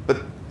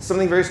 But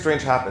something very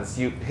strange happens.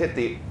 You hit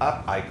the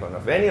up icon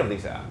of any of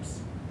these apps,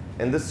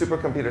 and this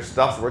supercomputer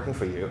stops working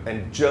for you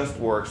and just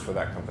works for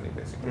that company,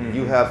 basically. Mm-hmm.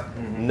 You have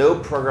no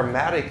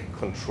programmatic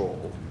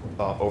control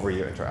over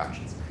your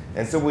interactions.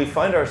 And so we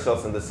find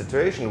ourselves in this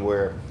situation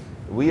where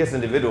we as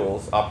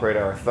individuals operate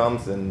our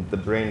thumbs and the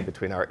brain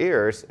between our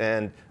ears,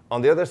 and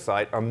on the other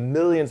side are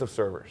millions of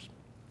servers.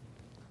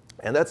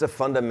 And that's a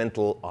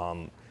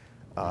fundamental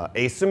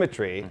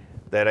asymmetry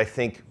that I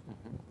think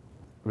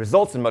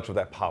results in much of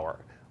that power.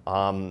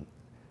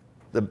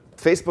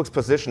 Facebook's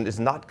position is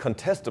not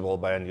contestable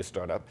by a new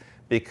startup,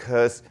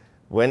 because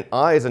when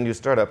I, as a new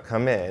startup,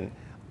 come in,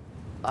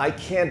 I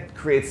can't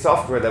create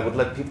software that would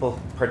let people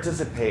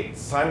participate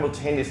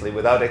simultaneously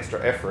without extra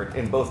effort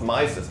in both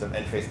my system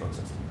and Facebook's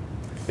system,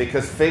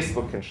 because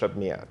Facebook can shut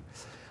me out.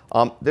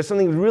 There's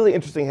something really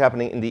interesting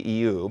happening in the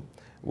EU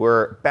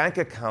where bank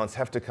accounts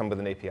have to come with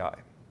an API.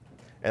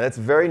 And that's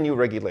very new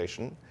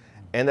regulation.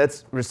 And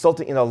that's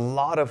resulting in a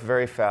lot of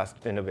very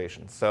fast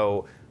innovation.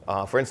 So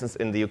for instance,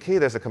 in the UK,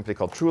 there's a company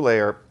called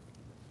TrueLayer.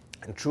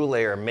 And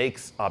TrueLayer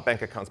makes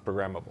bank accounts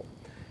programmable.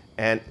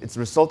 And it's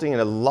resulting in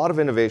a lot of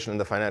innovation in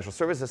the financial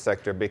services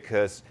sector,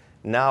 because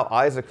now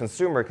I, as a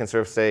consumer, can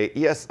sort of say,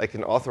 yes, I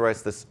can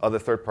authorize this other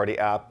third-party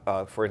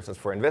app, for instance,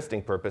 for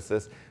investing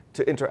purposes,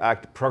 to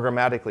interact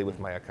programmatically with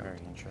my account. Very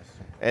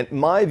interesting. And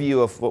my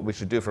view of what we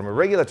should do from a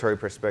regulatory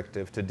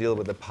perspective to deal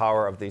with the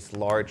power of these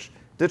large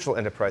digital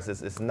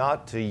enterprises is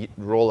not to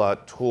roll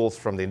out tools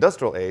from the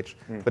industrial age,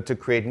 but to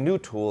create new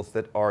tools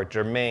that are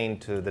germane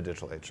to the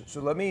digital age.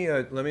 So let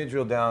me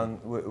drill down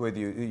with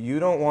you. You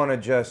don't want to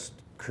just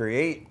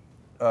create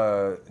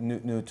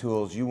new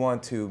tools. You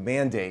want to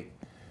mandate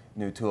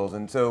new tools.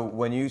 And so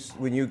when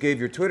you gave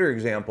your Twitter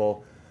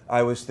example,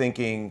 I was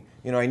thinking,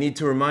 I need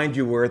to remind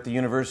you we're at the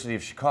University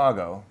of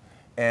Chicago,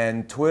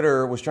 and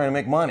Twitter was trying to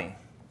make money,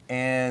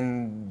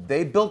 and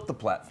they built the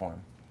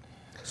platform.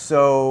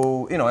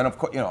 So, and of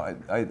course,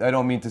 I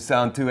don't mean to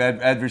sound too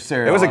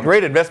adversarial. It was a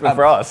great investment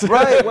for us.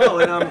 Right, well,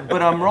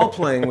 but I'm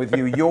role-playing with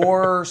you.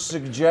 Your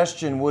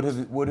suggestion would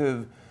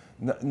have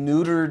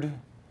neutered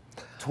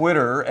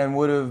Twitter and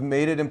would have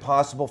made it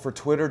impossible for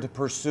Twitter to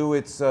pursue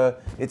its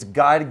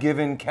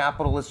God-given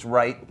capitalist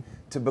right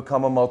to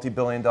become a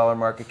multi-billion-dollar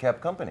market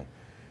cap company.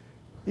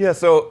 Yeah,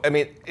 so,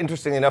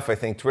 interestingly enough, I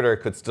think Twitter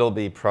could still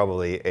be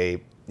probably a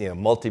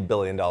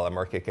multi-billion-dollar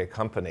market cap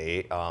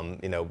company.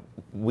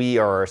 We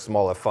are a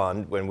smaller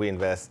fund. When we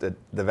invest at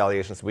the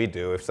valuations we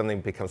do, if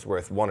something becomes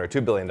worth $1 or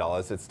 $2 billion,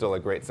 it's still a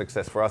great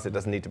success for us. It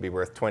doesn't need to be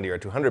worth $20 or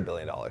 $200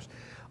 billion.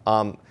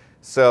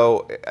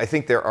 So I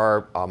think there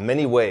are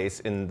many ways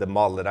in the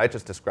model that I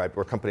just described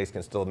where companies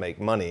can still make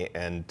money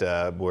and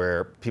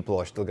where people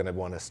are still going to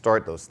want to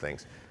start those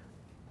things.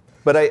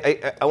 But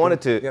I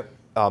wanted to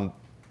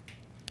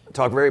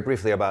talk very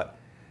briefly about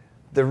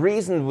the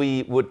reason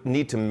we would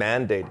need to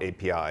mandate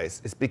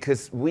APIs is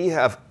because we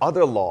have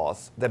other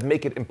laws that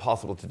make it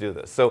impossible to do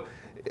this. So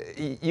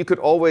you could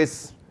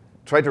always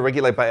try to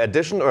regulate by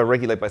addition or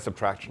regulate by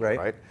subtraction,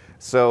 right?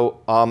 So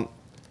I'm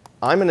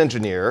an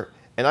engineer,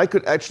 and I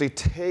could actually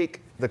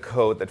take the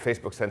code that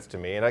Facebook sends to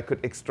me, and I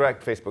could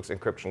extract Facebook's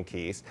encryption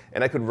keys,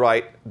 and I could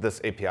write this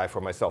API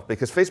for myself,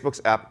 because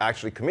Facebook's app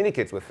actually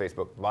communicates with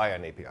Facebook via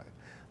an API.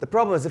 The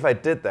problem is if I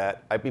did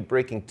that, I'd be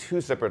breaking two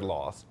separate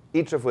laws,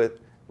 each of which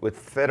with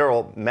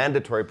federal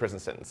mandatory prison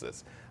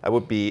sentences. I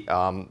would be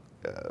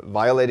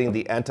violating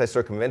the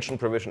anti-circumvention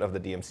provision of the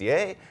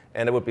DMCA,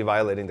 and I would be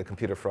violating the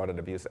Computer Fraud and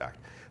Abuse Act.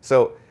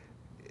 So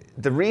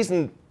the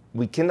reason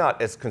we cannot,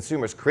 as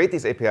consumers, create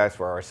these APIs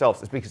for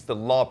ourselves is because the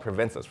law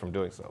prevents us from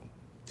doing so.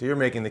 So you're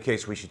making the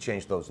case we should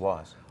change those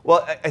laws.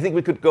 Well, I think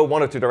we could go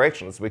one or two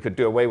directions. We could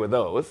do away with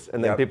those,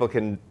 and then people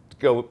can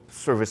go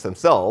service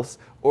themselves,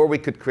 or we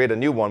could create a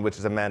new one, which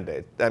is a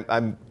mandate.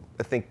 I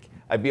think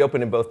I'd be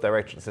open in both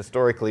directions.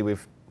 Historically,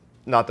 we've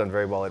not done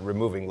very well at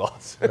removing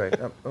laws. Right.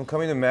 I'm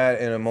coming to Matt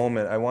in a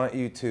moment. I want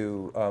you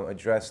to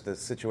address the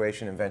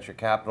situation in venture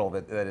capital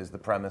that is the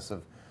premise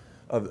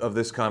of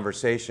this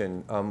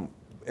conversation.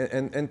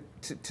 And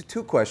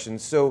two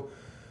questions. So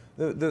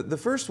the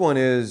first one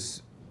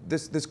is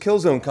this kill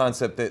zone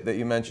concept that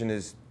you mentioned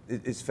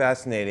is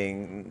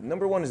fascinating.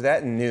 Number one, is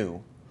that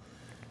new?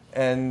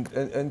 And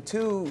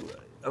two,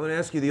 I'm going to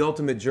ask you the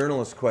ultimate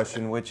journalist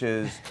question, which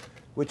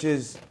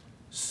is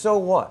so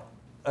what?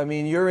 I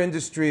mean, your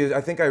industry, I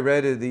think I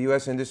read it, the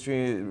U.S.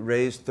 industry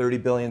raised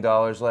 $30 billion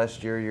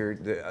last year.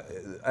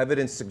 The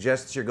evidence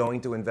suggests you're going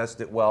to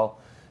invest it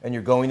well and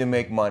you're going to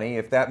make money.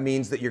 If that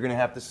means that you're going to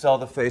have to sell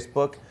to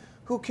Facebook,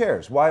 who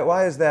cares?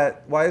 Why is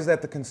that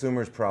the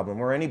consumer's problem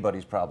or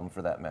anybody's problem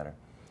for that matter?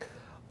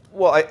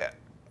 Well,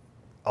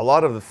 a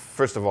lot of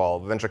first of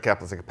all, venture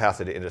capital is a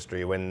capacity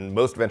industry. When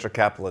most venture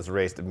capital is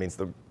raised, it means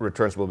the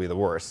returns will be the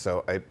worst.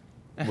 So I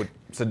would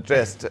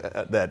suggest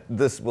that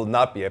this will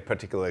not be a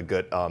particularly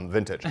good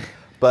vintage.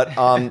 But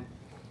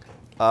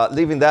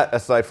leaving that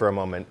aside for a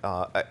moment,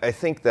 I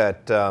think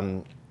that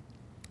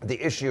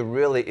the issue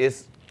really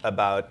is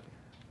about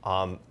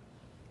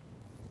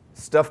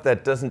stuff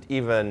that doesn't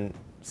even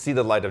see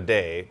the light of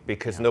day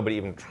because nobody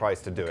even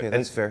tries to do it.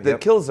 That's fair. The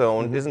kill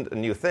zone isn't a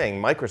new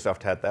thing.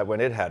 Microsoft had that when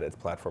it had its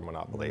platform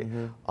monopoly.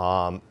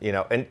 And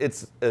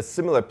it's a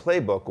similar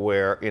playbook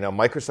where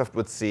Microsoft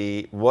would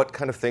see what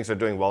kind of things are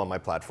doing well on my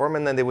platform,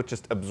 and then they would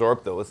just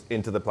absorb those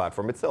into the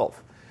platform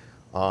itself.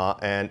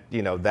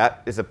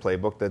 That is a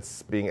playbook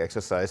that's being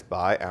exercised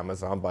by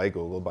Amazon, by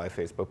Google, by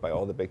Facebook, by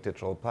all the big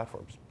digital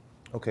platforms.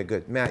 Okay,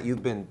 good. Matt,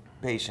 you've been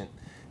patient.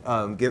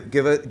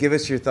 Give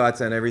us your thoughts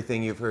on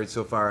everything you've heard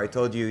so far. I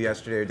told you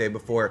yesterday or the day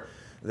before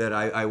that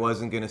I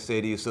wasn't going to say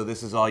to you, so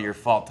this is all your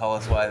fault. Tell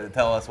us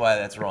why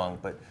that's wrong.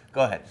 But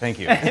go ahead. Thank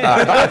you. I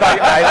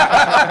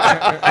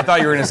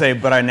thought you were going to say,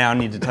 but I now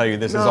need to tell you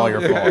this is all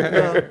your fault.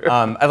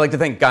 I'd like to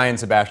thank Guy and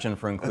Sebastian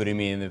for including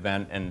me in the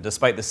event. And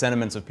despite the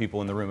sentiments of people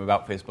in the room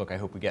about Facebook, I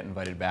hope we get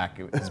invited back.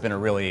 It has been a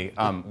really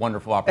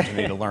wonderful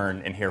opportunity to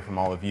learn and hear from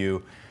all of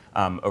you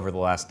over the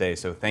last day.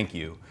 So thank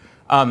you.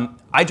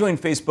 I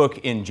joined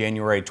Facebook in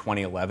January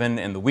 2011,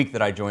 and the week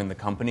that I joined the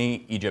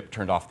company, Egypt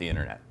turned off the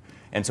internet.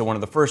 And so one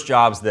of the first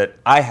jobs that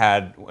I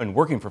had in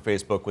working for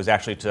Facebook was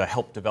actually to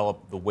help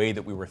develop the way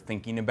that we were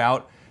thinking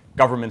about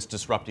governments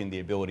disrupting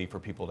the ability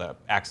for people to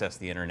access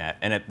the internet.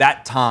 And at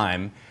that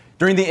time,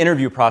 during the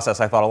interview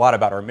process, I thought a lot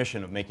about our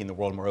mission of making the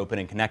world more open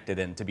and connected.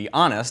 And to be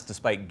honest,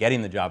 despite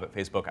getting the job at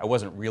Facebook, I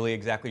wasn't really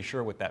exactly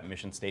sure what that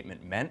mission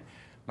statement meant.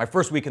 My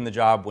first week in the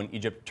job, when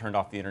Egypt turned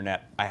off the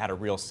internet, I had a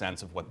real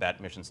sense of what that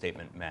mission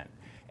statement meant.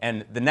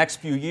 And the next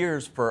few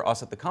years for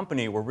us at the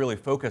company were really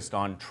focused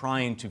on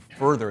trying to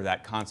further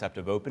that concept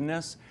of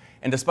openness.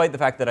 And despite the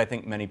fact that I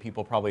think many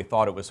people probably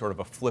thought it was sort of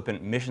a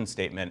flippant mission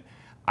statement,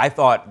 I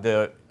thought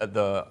the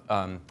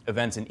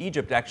events in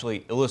Egypt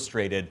actually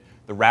illustrated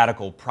the the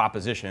radical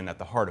proposition at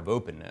the heart of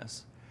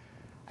openness.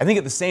 I think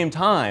at the same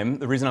time,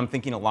 the reason I'm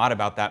thinking a lot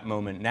about that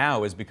moment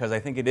now is because I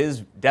think it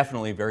is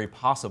definitely very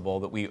possible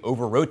that we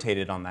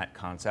over-rotated on that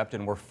concept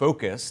and we're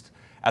focused,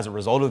 as a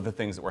result of the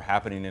things that were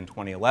happening in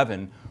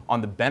 2011, on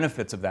the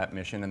benefits of that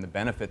mission and the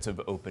benefits of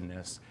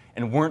openness,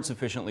 and weren't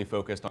sufficiently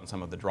focused on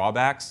some of the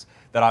drawbacks.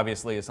 That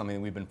obviously is something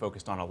that we've been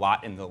focused on a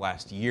lot in the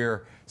last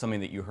year,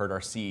 something that you heard our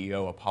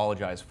CEO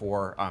apologize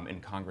for in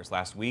Congress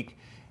last week.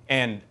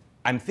 And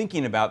I'm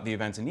thinking about the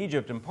events in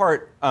Egypt in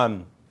part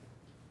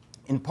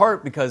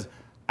because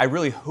I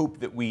really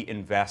hope that we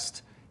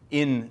invest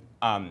in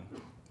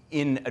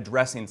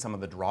addressing some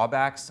of the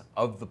drawbacks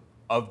of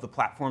the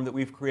platform that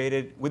we've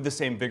created with the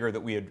same vigor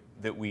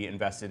that we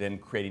invested in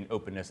creating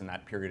openness in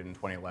that period in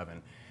 2011.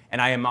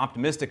 And I am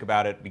optimistic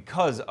about it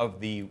because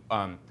of the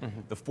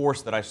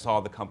force that I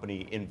saw the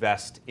company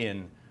invest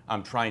in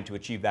trying to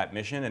achieve that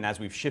mission. And as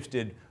we've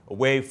shifted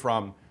away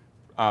from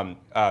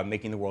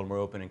making the world more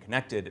open and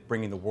connected,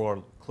 bringing the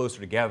world closer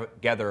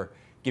together,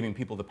 giving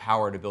people the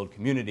power to build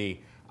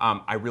community,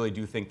 I really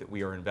do think that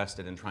we are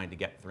invested in trying to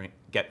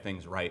get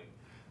things right.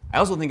 I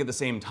also think at the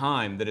same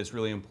time that it's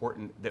really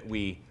important that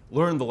we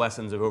learn the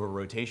lessons of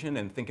over-rotation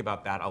and think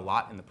about that a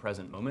lot in the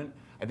present moment.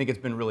 I think it's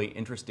been really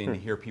interesting to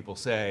hear people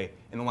say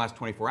in the last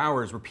 24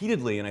 hours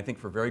repeatedly, and I think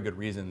for very good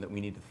reason, that we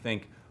need to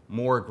think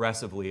more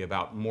aggressively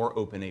about more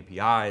open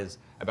APIs,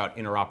 about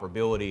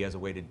interoperability as a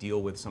way to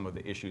deal with some of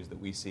the issues that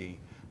we see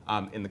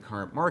in the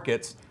current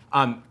markets.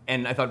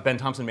 And I thought Ben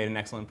Thompson made an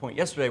excellent point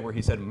yesterday where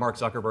he said Mark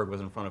Zuckerberg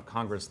was in front of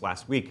Congress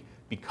last week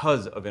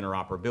because of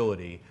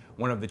interoperability.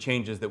 One of the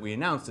changes that we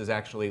announced is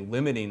actually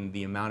limiting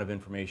the amount of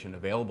information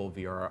available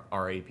via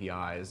our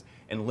APIs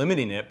and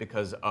limiting it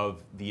because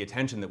of the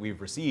attention that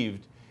we've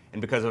received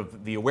and because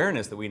of the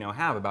awareness that we now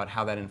have about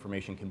how that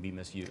information can be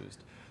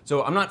misused.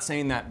 So I'm not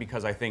saying that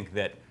because I think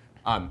that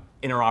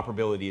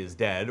interoperability is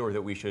dead or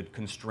that we should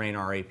constrain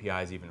our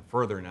APIs even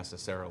further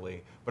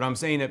necessarily, but I'm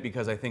saying it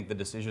because I think the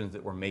decisions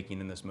that we're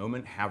making in this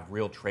moment have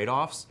real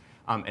trade-offs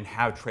and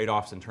have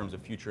trade-offs in terms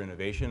of future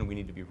innovation, and we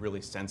need to be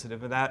really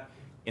sensitive to that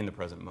in the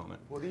present moment.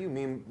 What do you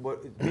mean?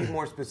 Be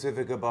more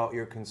specific about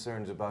your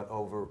concerns about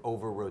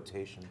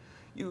over-rotation.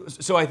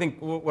 So I think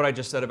what I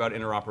just said about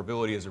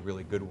interoperability is a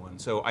really good one.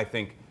 So I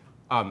think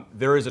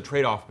there is a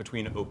trade-off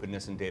between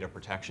openness and data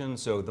protection.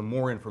 So the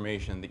more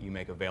information that you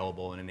make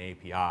available in an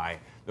API,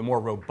 the more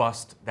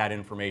robust that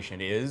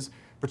information is,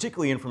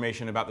 particularly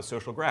information about the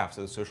social graph.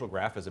 So the social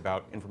graph is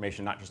about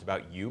information not just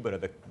about you, but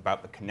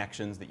about the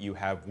connections that you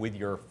have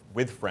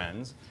with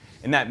friends.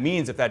 And that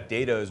means if that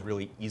data is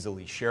really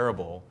easily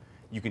shareable,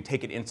 you can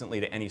take it instantly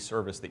to any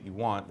service that you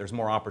want. There's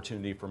more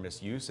opportunity for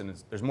misuse, and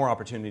there's more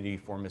opportunity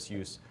for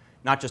misuse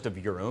not just of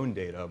your own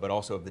data, but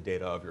also of the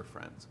data of your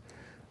friends.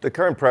 The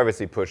current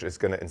privacy push is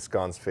going to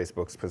ensconce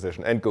Facebook's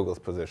position and Google's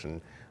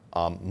position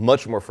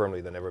much more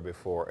firmly than ever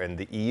before. And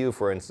the EU,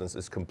 for instance,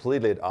 is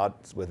completely at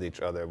odds with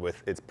each other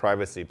with its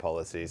privacy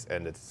policies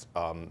and its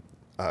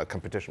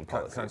competition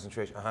policies.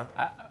 Concentration.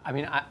 I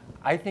mean,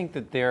 I think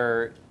that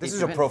there. This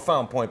is a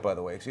profound point, by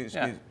the way. Excuse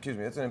me.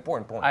 It's an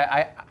important point.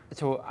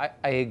 So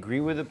I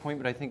agree with the point,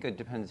 but I think it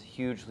depends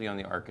hugely on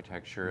the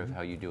architecture of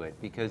how you do it.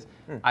 Because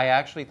I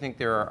actually think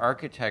there are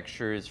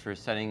architectures for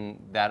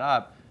setting that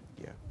up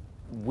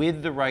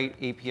with the right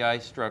API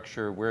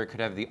structure where it could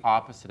have the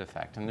opposite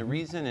effect. And the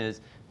reason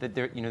is that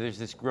there's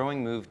this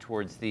growing move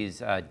towards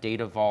these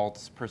data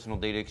vaults, personal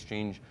data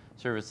exchange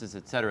services,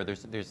 et cetera.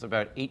 There's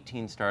about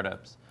 18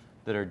 startups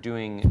that are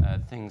doing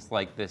things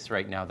like this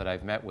right now that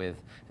I've met with,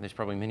 and there's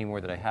probably many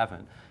more that I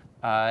haven't.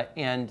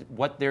 And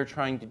what they're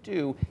trying to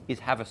do is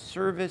have a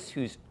service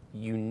whose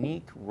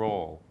unique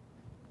role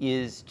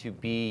is to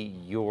be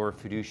your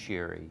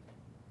fiduciary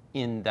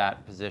in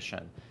that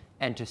position,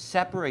 and to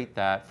separate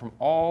that from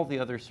all the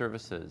other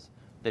services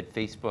that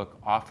Facebook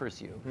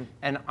offers you.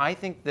 And I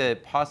think the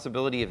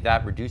possibility of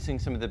that reducing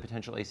some of the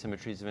potential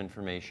asymmetries of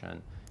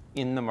information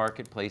in the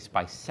marketplace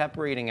by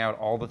separating out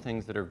all the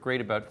things that are great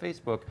about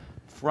Facebook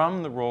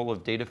from the role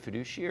of data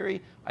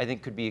fiduciary, I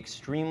think could be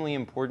extremely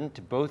important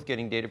to both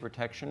getting data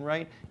protection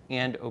right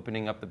and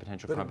opening up the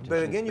potential competition.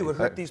 But again, you would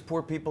hurt these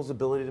poor people's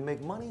ability to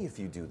make money if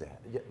you do that.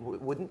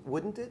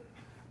 Wouldn't it?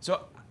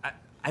 So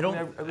I don't.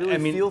 I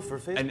really feel for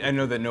Facebook. I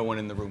know that no one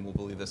in the room will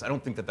believe this. I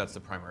don't think that that's the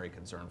primary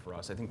concern for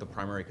us. I think the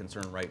primary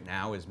concern right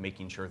now is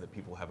making sure that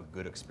people have a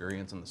good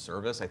experience on the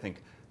service. I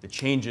think the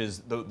changes,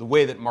 the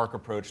way that Mark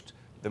approached,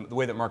 the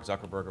way that Mark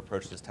Zuckerberg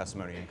approached his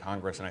testimony in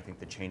Congress, and I think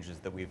the changes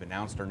that we've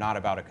announced are not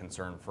about a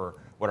concern for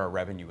what our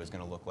revenue is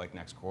going to look like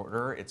next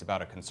quarter. It's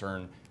about a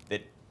concern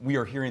that we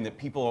are hearing that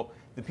people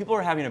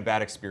are having a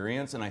bad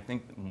experience, and I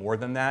think more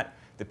than that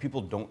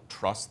people don't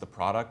trust the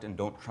product and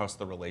don't trust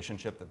the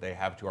relationship that they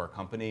have to our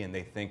company, and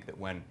they think that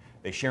when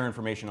they share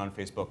information on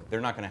Facebook,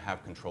 they're not going to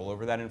have control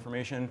over that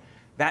information.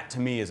 That, to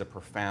me, is a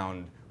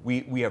profound,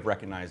 we have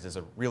recognized as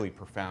a really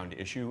profound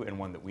issue and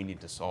one that we need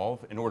to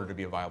solve in order to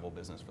be a viable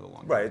business for the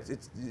long term. Right.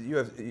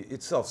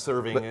 It's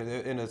self-serving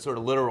in a sort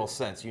of literal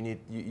sense.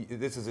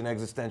 This is an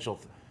existential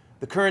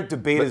the current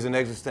debate is an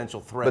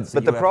existential threat.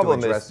 But the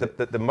problem is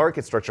the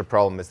market structure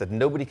problem is that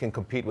nobody can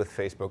compete with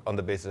Facebook on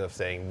the basis of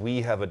saying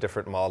we have a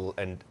different model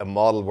and a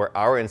model where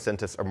our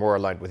incentives are more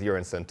aligned with your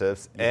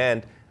incentives,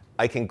 and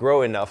I can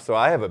grow enough so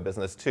I have a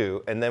business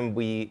too, and then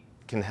we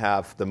can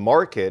have the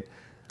market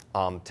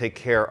take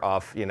care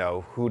of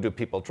who do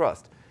people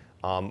trust.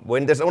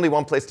 When there's only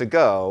one place to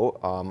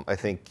go, I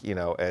think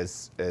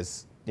as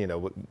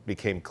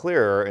became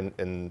clearer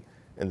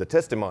in the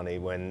testimony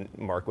when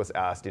Mark was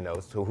asked,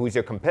 so who's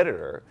your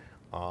competitor?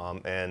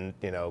 And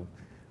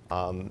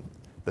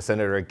the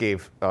senator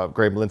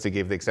Graham Lindsay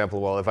gave the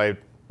example, well, if I'm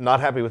not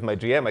happy with my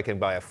GM, I can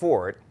buy a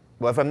Ford.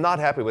 Well, if I'm not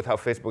happy with how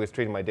Facebook is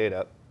treating my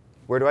data,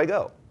 where do I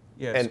go?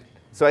 Yes. And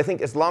so I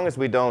think as long as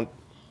we don't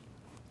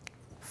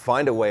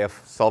find a way of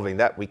solving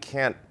that, we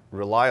can't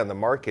rely on the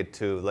market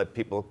to let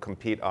people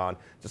compete on,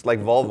 just like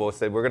Volvo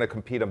said, we're going to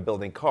compete on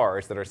building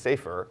cars that are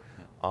safer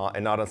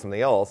and not on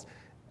something else.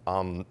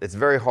 It's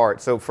very hard.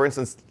 So for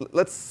instance,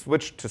 let's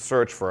switch to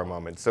search for a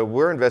moment. So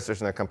we're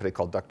investors in a company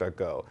called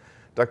DuckDuckGo.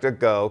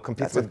 DuckDuckGo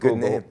competes with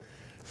Google.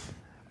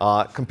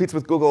 Competes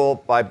with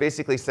Google by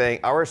basically saying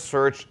our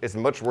search is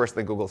much worse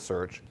than Google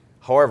search.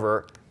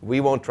 However, we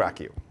won't track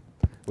you.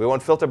 We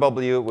won't filter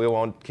bubble you. We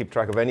won't keep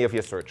track of any of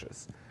your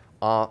searches.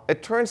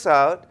 It turns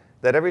out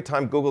that every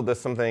time Google does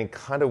something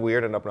kind of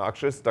weird and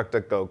obnoxious,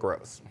 DuckDuckGo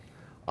grows.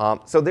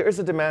 So there is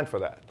a demand for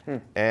that.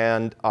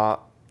 And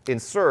in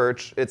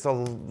search, it's a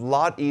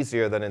lot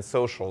easier than in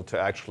social to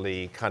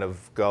actually kind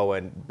of go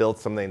and build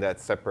something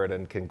that's separate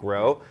and can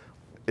grow.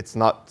 It's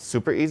not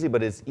super easy,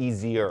 but it's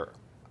easier.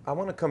 I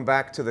want to come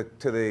back to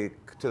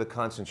the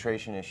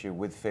concentration issue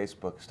with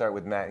Facebook. Start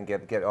with Matt and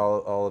get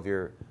all of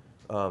your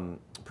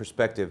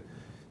perspective.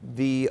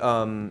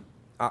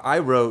 I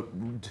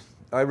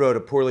wrote a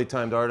poorly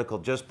timed article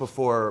just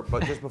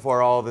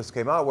before all of this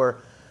came out, where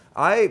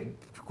I,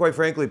 quite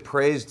frankly,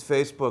 praised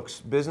Facebook's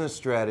business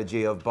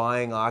strategy of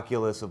buying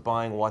Oculus, of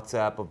buying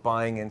WhatsApp, of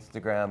buying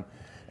Instagram,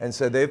 and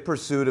said they've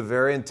pursued a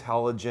very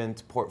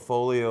intelligent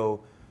portfolio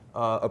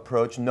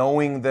approach,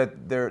 knowing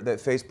that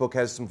Facebook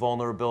has some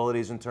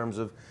vulnerabilities in terms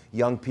of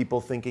young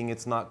people thinking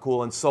it's not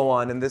cool and so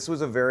on. And this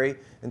was a very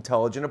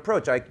intelligent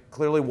approach. I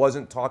clearly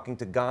wasn't talking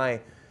to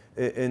Guy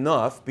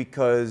enough,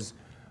 because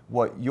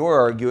what you're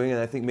arguing,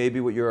 and I think maybe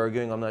what you're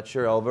arguing, I'm not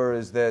sure, Elvir,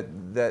 is that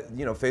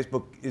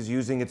Facebook is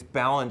using its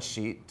balance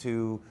sheet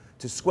to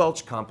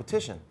squelch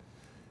competition.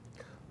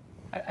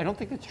 I don't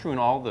think that's true in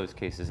all those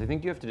cases. I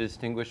think you have to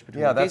distinguish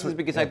between Yeah, the that's cases, what-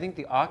 because yeah. I think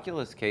the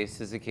Oculus case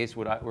is a case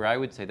where I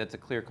would say that's a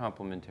clear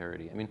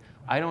complementarity. I mean,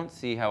 I don't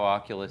see how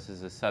Oculus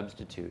is a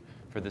substitute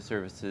for the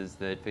services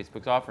that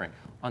Facebook's offering.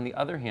 On the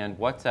other hand,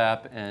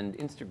 WhatsApp and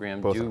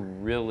Instagram do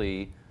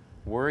really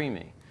worry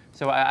me.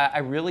 So I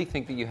really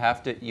think that you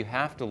have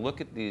to look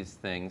at these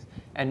things,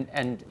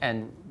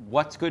 and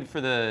what's good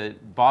for the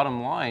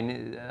bottom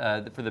line,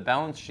 for the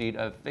balance sheet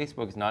of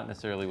Facebook, is not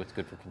necessarily what's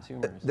good for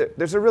consumers.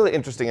 There's a really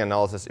interesting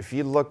analysis. If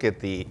you look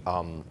at the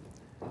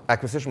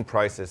acquisition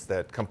prices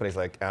that companies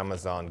like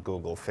Amazon,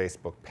 Google,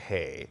 Facebook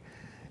pay,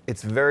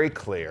 it's very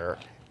clear.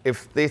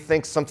 If they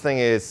think something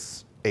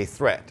is a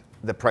threat,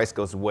 the price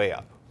goes way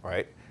up,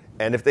 right?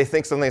 And if they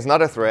think something is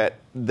not a threat,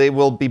 they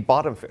will be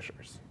bottom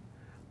fishers.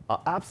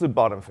 Absolute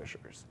bottom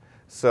fishers.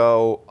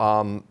 So,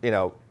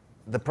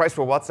 the price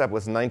for WhatsApp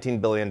was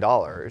 $19 billion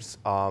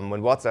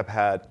when WhatsApp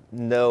had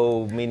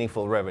no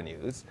meaningful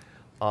revenues.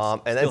 And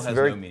Still that's has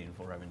very no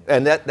meaningful revenue.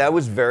 And that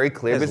was very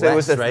clear, Has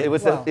because less, right?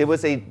 it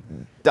was a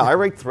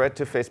direct threat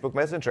to Facebook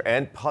Messenger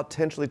and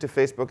potentially to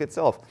Facebook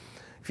itself.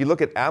 If you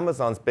look at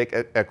Amazon's big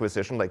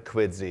acquisition, like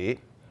Quidzy,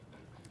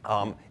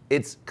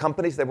 it's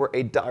companies that were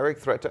a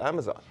direct threat to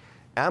Amazon.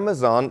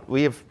 Amazon,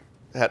 we have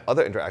had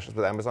other interactions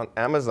with Amazon.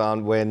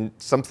 Amazon, when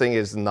something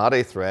is not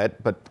a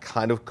threat but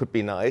kind of could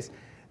be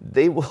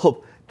they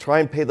will try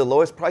and pay the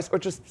lowest price or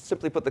just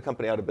simply put the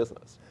company out of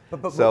business.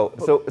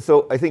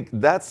 So I think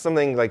that's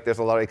something, like, there's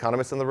a lot of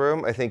economists in the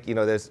room. I think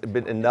there's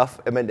been enough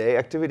M&A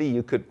activity.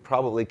 You could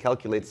probably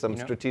calculate some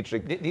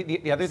strategic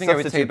The other thing I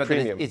would say about that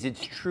premium. is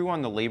it's true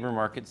on the labor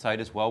market side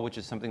as well, which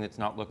is something that's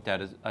not looked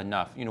at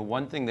enough.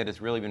 One thing that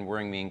has really been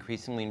worrying me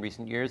increasingly in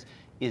recent years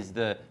is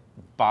the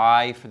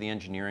buy for the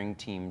engineering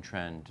team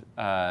trend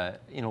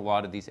in a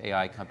lot of these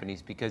AI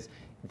companies, because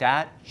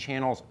that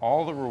channels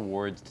all the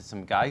rewards to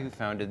some guy who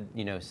founded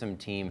some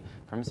team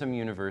from some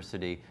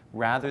university,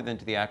 rather than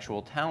to the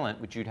actual talent,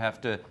 which you'd have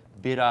to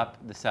bid up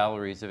the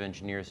salaries of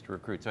engineers to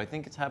recruit. So I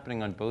think it's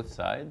happening on both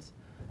sides.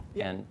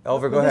 And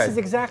Elvir, go Well, ahead. this is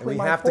exactly we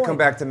my have to come point.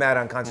 back to Matt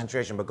on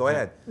concentration, but go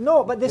ahead.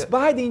 No, but this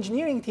buy the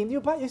engineering team.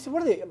 You see,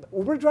 what are they?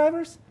 Uber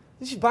drivers?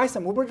 You should buy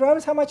some Uber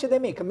drivers. How much do they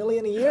make? $1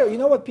 million a year? You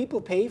know what people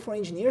pay for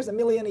engineers? $1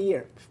 million a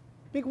year.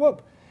 Big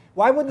whoop.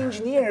 Why wouldn't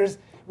engineers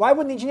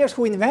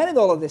who invented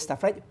all of this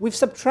stuff, right? We've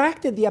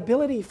subtracted the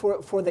ability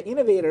for the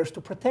innovators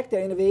to protect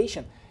their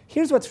innovation.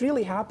 Here's what's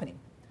really happening.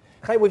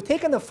 Right? We've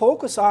taken the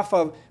focus off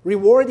of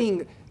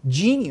rewarding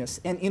genius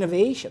and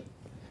innovation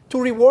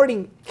to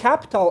rewarding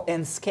capital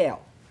and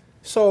scale.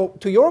 So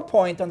to your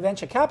point on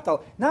venture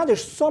capital, now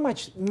there's so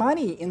much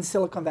money in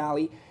Silicon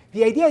Valley.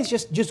 The idea is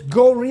just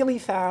go really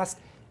fast,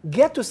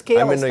 get to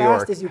scale I'm in as New fast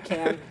York. as you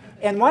can,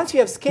 and once you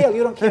have scale,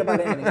 you don't care about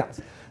anything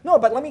else. No,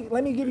 but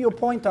let me give you a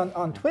point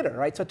on Twitter,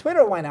 right? So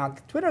Twitter went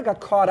out. Twitter got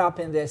caught up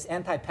in this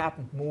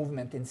anti-patent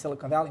movement in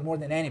Silicon Valley more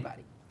than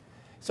anybody.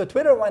 So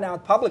Twitter went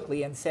out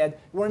publicly and said,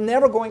 we're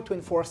never going to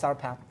enforce our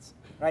patents,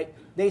 right?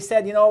 They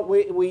said, you know,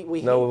 we No,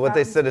 hate what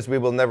they patents. said is we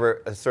will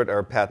never assert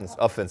our patents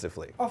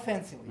offensively.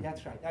 Offensively,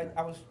 that's right.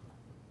 I was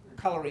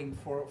coloring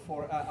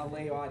for a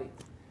lay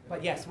audience.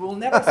 But yes, we'll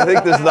never. I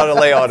think this is not a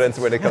lay audience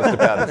when it comes to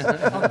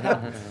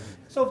patents.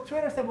 So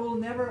Twitter said we'll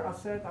never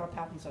assert our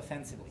patents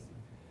offensively.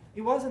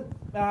 It wasn't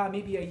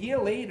maybe a year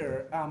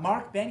later,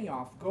 Mark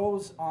Benioff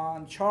goes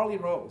on Charlie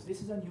Rose.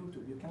 This is on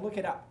YouTube. You can look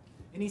it up.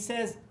 And he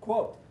says,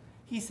 quote,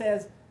 he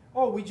says,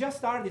 oh, we just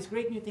started this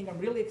great new thing. I'm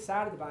really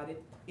excited about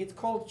it. It's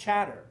called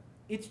Chatter.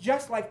 It's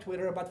just like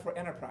Twitter, but for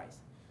enterprise.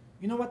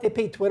 You know what they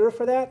paid Twitter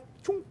for that?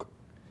 Chunk.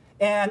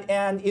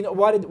 And you know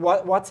what did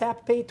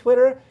WhatsApp pay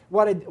Twitter?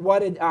 What did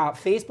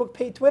Facebook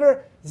pay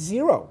Twitter?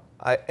 Zero.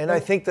 I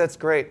think that's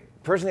great.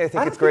 Personally, I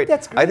think I it's don't great. think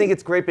that's I think great.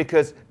 it's great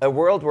because a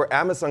world where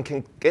Amazon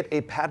can get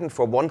a patent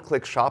for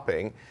one-click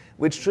shopping,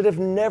 which should have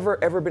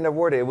never ever been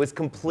awarded. It was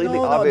completely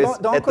obvious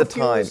don't at the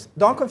time.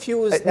 Don't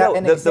confuse No,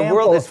 an the example.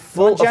 world is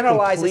full Don't of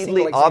generalize a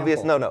completely single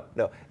obvious. example.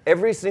 No.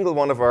 Every single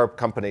one of our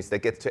companies that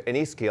gets to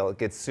any scale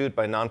gets sued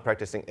by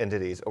non-practicing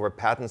entities over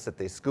patents that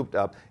they scooped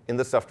up in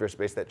the software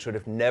space that should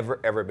have never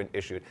ever been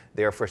issued.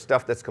 They are for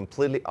stuff that's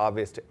completely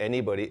obvious to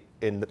anybody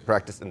in the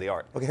practice in the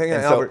art. Okay, hang on,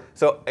 And Albert.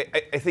 So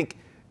I think,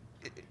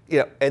 you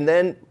know, and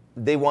then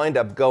they wind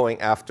up going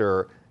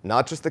after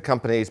not just the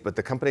companies, but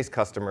the company's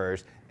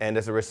customers. And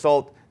as a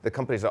result, the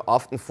companies are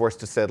often forced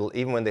to settle,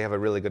 even when they have a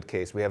really good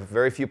case. We have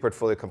very few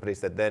portfolio companies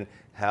that then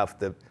have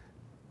the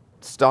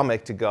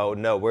stomach to go,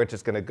 no, we're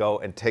just going to go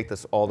and take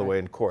this all the way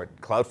in court.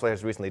 Cloudflare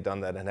has recently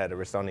done that and had a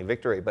resounding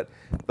victory, but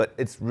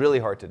it's really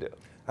hard to do.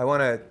 I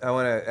want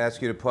to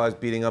ask you to pause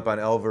beating up on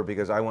Elvir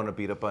because I want to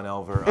beat up on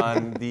Elvir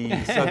on the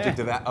subject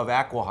of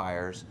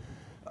acqui-hires.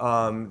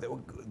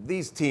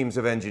 These teams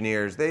of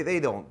engineers, they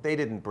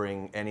didn't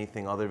bring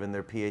anything other than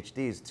their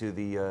PhDs to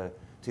the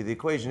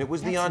equation. It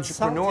was the That's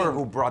entrepreneur insulting.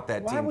 who brought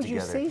that Why team would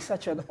together. you say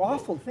such an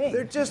awful thing?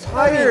 They're just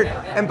hired.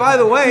 And by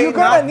the way, You're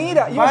gonna need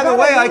a.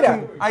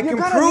 I can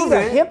prove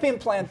a it. hip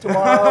implant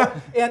tomorrow,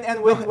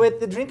 and with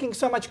the drinking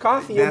so much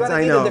coffee, you're gonna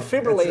I need know. a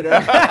defibrillator,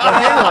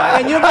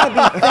 and you're gonna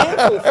be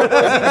thankful for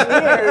those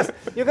engineers.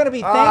 You're gonna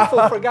be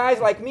thankful for guys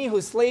like me who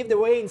slaved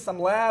away in some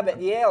lab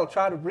at Yale,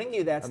 try to bring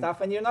you that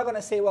stuff, and you're not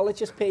gonna say, well, let's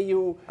just pay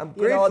you, the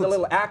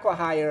little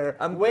acqui-hire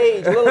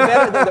wage, a little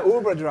better than the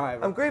Uber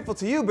driver. I'm grateful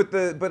to you,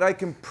 but I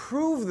can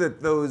prove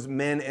that those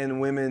men and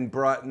women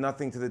brought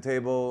nothing to the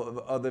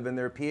table other than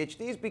their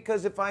PhDs,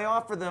 because if I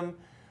offer them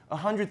a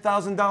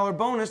 $100,000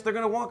 bonus, they're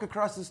going to walk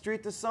across the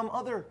street to some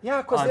other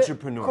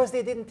entrepreneur. Because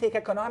they didn't take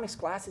economics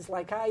classes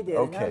like I did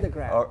in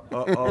undergrad. All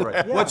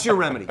right. Yeah. What's your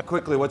remedy?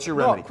 Quickly, what's your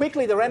remedy? No,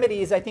 quickly, the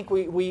remedy is I think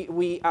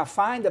we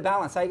find the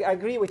balance. I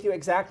agree with you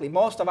exactly.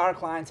 Most of our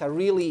clients are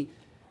really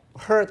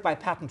hurt by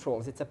patent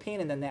trolls. It's a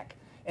pain in the neck.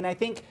 And I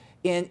think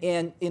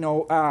in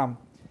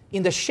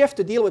the shift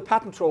to deal with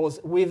patent trolls,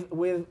 we've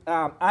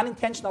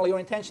unintentionally or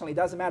intentionally,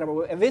 doesn't matter, but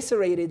we've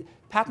eviscerated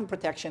patent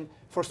protection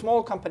for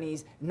small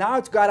companies. Now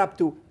it's got up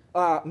to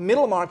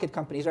middle market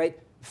companies, right?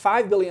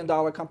 $5 billion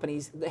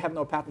companies that have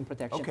no patent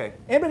protection. Okay.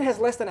 Anybody has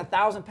less than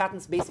 1,000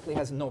 patents basically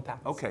has no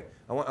patents. Okay.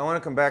 I want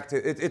to come back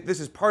to it. This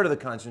is part of the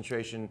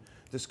concentration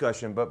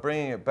discussion, but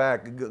bringing it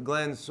back,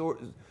 Glen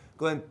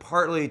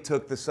partly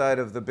took the side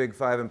of the Big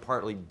Five and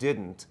partly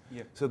didn't.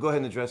 Yeah. So go ahead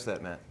and address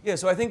that, Matt. Yeah,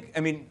 so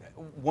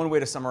one way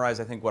to summarize,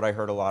 I think what I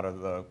heard a lot of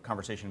the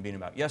conversation being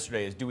about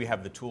yesterday is, do we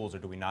have the tools or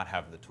do we not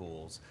have the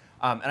tools?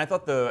 And I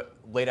thought the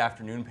late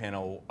afternoon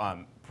panel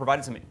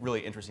provided some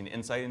really interesting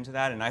insight into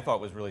that, and I thought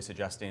was really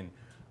suggesting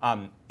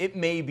it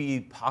may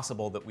be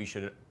possible that we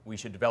should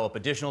develop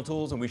additional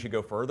tools and we should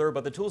go further,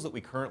 but the tools that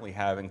we currently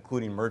have,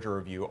 including merger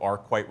review, are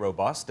quite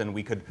robust, and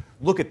we could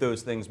look at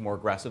those things more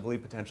aggressively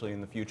potentially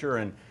in the future,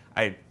 and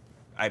I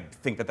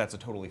think that that's a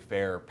totally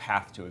fair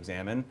path to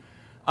examine.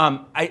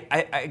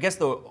 I guess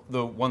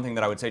the one thing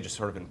that I would say, just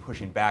sort of in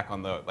pushing back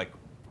on the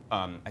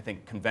I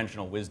think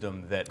conventional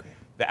wisdom that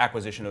the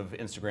acquisition of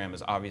Instagram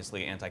is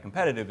obviously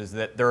anti-competitive, is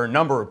that there are a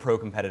number of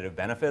pro-competitive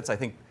benefits. I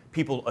think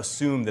people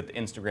assume that the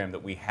Instagram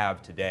that we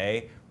have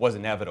today was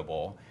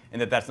inevitable,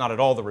 and that that's not at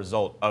all the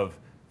result of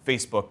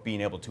Facebook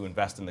being able to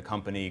invest in the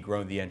company,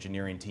 grow the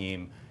engineering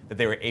team, that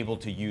they were able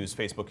to use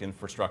Facebook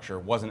infrastructure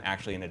wasn't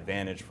actually an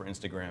advantage for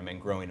Instagram in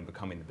growing and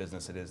becoming the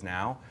business it is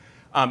now.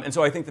 And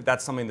so I think that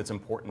that's something that's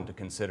important to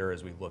consider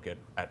as we look at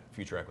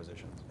future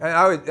acquisitions.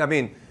 I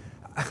mean,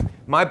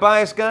 my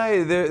bias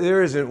guy,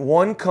 there isn't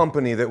one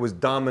company that was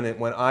dominant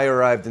when I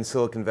arrived in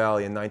Silicon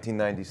Valley in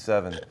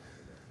 1997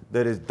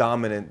 that is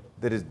dominant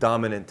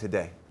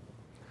today.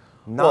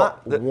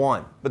 Not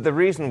one. But the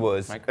reason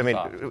was,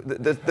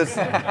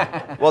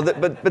 Microsoft.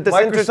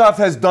 Microsoft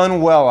has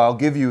done well. I'll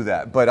give you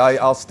that, but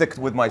I'll stick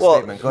with my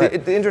statement. Go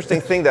ahead. The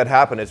interesting thing that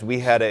happened is we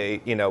had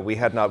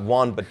not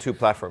one but two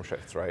platform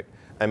shifts, right?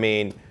 I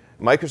mean,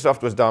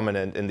 Microsoft was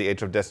dominant in the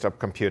age of desktop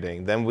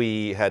computing. Then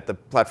we had the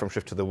platform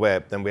shift to the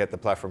web. Then we had the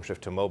platform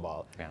shift to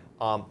mobile.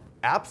 Yeah.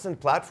 Absent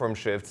platform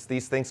shifts,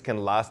 these things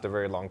can last a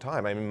very long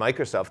time. I mean,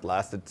 Microsoft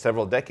lasted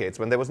several decades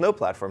when there was no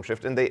platform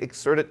shift, and they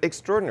exerted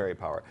extraordinary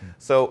power.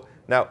 So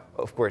now,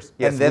 of course,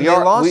 yes, and then they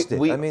lost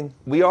it. I mean,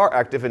 we are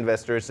active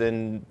investors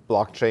in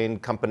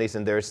blockchain companies,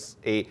 and there's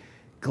a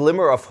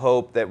glimmer of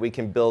hope that we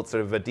can build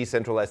sort of a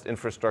decentralized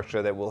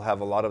infrastructure that will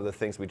have a lot of the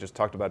things we just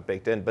talked about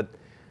baked in. But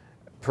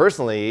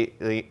personally,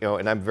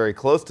 and I'm very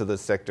close to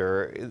this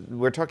sector,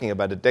 we're talking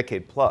about a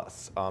decade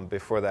plus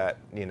before that,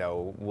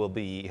 will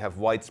have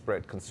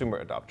widespread consumer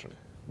adoption.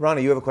 Rana,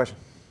 you have a question?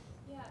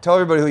 Yeah. Tell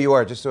everybody who you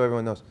are, just so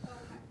everyone knows. Oh,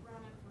 hi,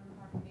 Rana from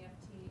Markham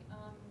EFT. So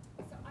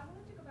I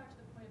wanted to go back to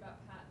the point about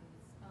patents,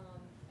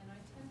 and I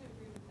tend to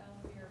agree with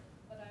Elvir,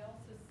 but I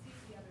also see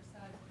the other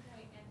side of the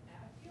point, and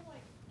I feel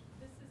like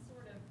this is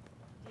sort of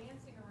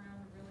dancing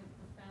around a really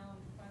profound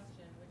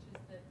question, which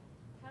is that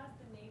has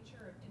the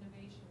nature of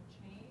innovation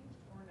changed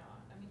or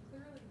not? I mean,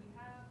 clearly we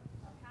have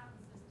a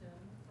patent system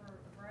for a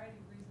variety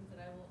of reasons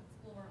that I will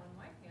explore on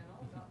my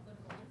panel about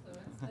political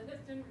influence that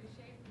has been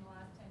reshaped in the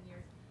last 10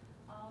 years.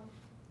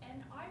 And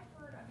I've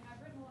heard, I mean,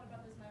 I've written a lot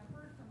about this, and I've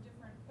heard from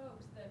different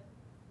folks that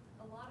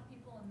a lot of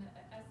people in the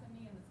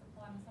SME and the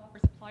software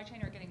supply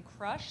chain are getting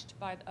crushed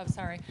by,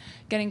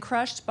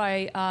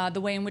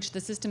 the way in which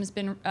the system has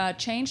been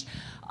changed.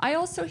 I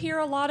also hear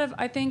a lot of,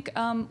 I think,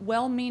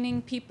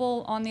 well-meaning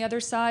people on the other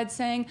side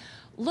saying,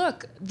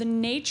 look, the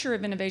nature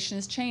of innovation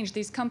has changed.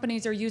 These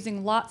companies are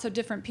using lots of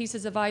different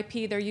pieces of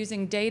IP. They're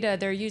using data.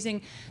 They're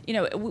using,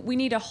 we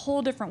need a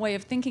whole different way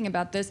of thinking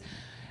about this.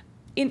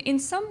 In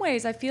some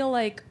ways, I feel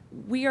like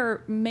we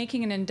are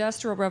making an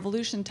industrial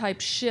revolution type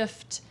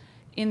shift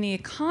in the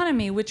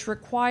economy, which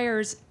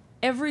requires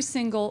every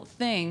single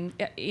thing,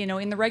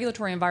 in the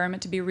regulatory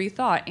environment to be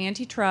rethought.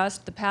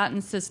 Antitrust, the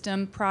patent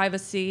system,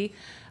 privacy,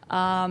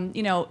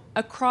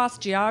 across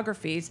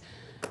geographies.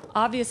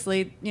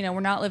 Obviously, we're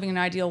not living in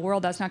an ideal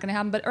world. That's not going to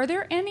happen. But are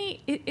there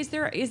any? Is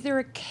there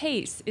a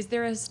case? Is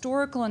there a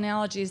historical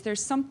analogy? Is there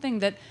something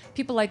that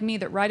people like me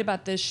that write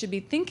about this should be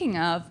thinking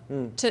of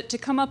to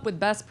come up with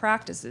best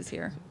practices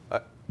here?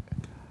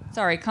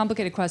 Sorry,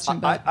 complicated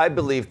question. But I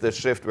believe the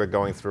shift we're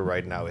going through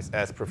right now is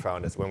as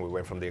profound as when we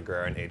went from the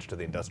agrarian age to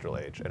the industrial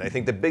age. And I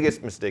think the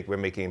biggest mistake we're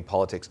making in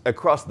politics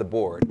across the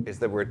board is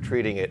that we're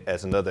treating it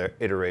as another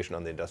iteration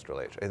on the industrial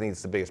age. I think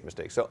it's the biggest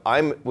mistake. So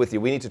I'm with you.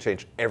 We need to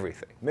change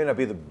everything. It may not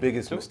be the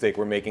biggest mistake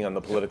we're making on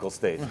the political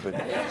stage, but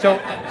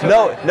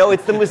No,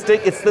 it's the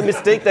mistake. It's the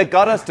mistake that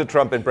got us to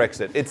Trump and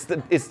Brexit.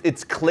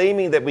 It's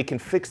claiming that we can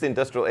fix the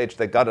industrial age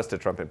that got us to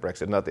Trump and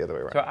Brexit, not the other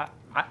way around.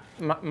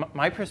 So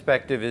my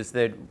perspective is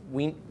that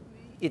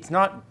it's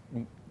not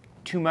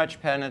too much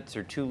patents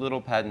or too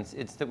little patents.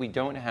 It's that we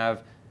don't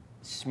have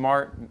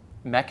smart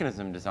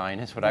mechanism design,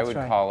 is what I would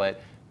call it,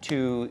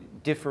 to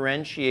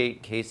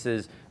differentiate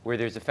cases where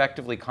there's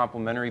effectively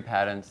complementary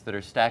patents that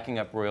are stacking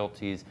up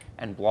royalties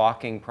and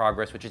blocking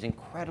progress, which is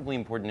incredibly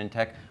important in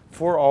tech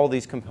for all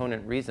these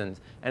component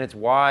reasons. And it's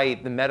why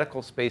the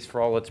medical space,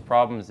 for all its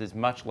problems, is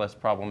much less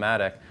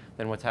problematic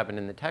than what's happened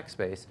in the tech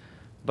space.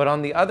 But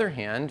on the other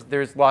hand,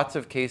 there's lots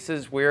of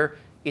cases where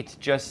it's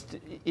just,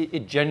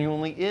 it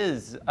genuinely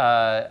is,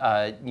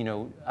 a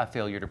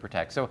failure to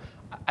protect. So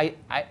I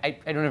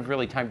don't have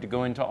really time to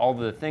go into all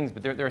the things,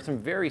 but there are some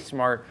very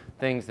smart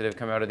things that have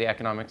come out of the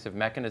economics of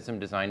mechanism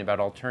design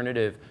about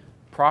alternative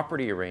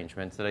property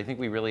arrangements that I think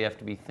we really have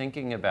to be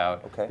thinking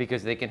about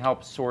because they can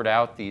help sort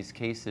out these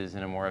cases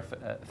in a more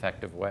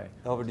effective way.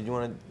 Elvir, did you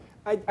want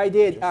to? I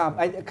did.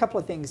 A couple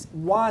of things.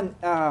 One,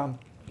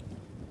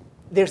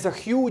 there's a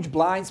huge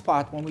blind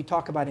spot when we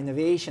talk about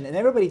innovation, and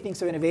everybody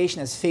thinks of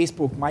innovation as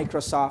Facebook,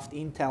 Microsoft,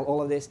 Intel,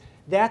 all of this.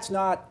 That's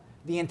not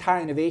the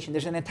entire innovation.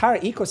 There's an entire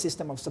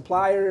ecosystem of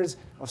suppliers,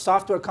 of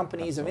software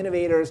companies, of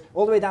innovators,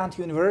 all the way down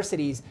to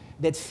universities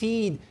that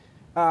feed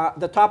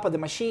the top of the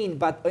machine.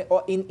 But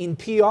in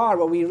PR,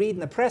 what we read in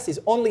the press is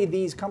only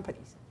these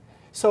companies.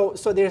 So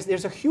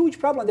there's a huge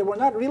problem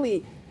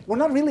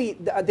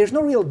that there's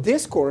no real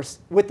discourse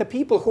with the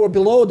people who are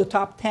below the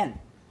top 10.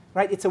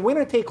 Right? It's a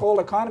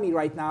winner-take-all economy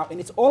right now, and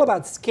it's all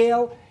about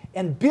scale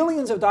and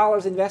billions of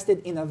dollars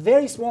invested in a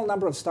very small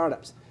number of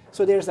startups.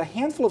 So there's a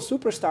handful of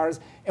superstars,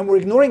 and we're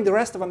ignoring the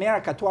rest of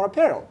America to our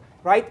peril.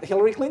 Right?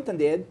 Hillary Clinton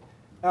did,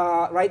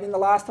 right in the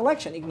last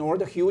election,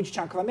 ignored a huge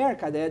chunk of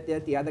America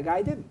that the other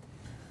guy didn't.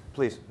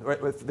 Please, right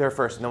there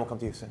first, and then we'll come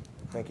to you, Sid.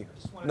 Thank you.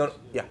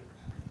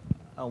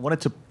 I wanted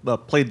to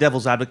play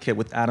devil's advocate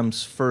with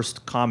Adam's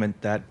first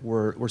comment that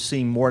we're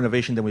seeing more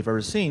innovation than we've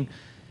ever seen.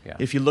 Yeah.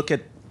 If you look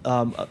at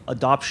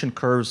adoption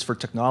curves for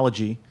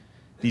technology,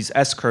 these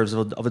S-curves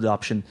of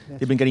adoption,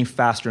 they've been getting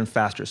faster and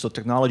faster. So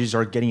technologies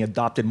are getting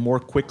adopted more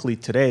quickly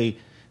today.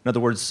 In other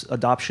words,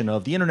 adoption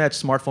of the internet,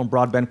 smartphone,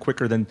 broadband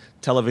quicker than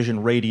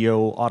television,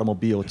 radio,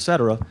 automobile, et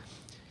cetera.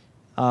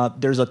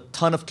 There's a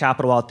ton of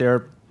capital out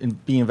there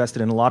being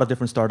invested in a lot of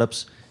different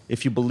startups.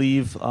 If you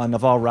believe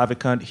Naval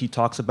Ravikant, he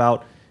talks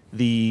about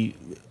a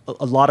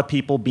lot of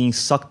people being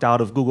sucked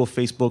out of Google,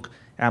 Facebook,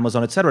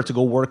 Amazon, et cetera, to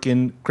go work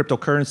in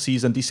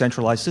cryptocurrencies and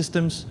decentralized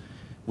systems.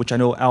 which I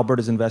know Albert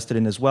is invested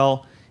in as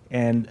well.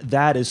 And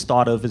that is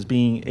thought of as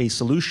being a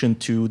solution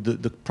to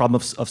the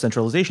problem of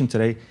centralization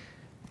today.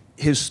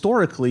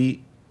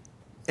 Historically,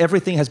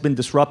 everything has been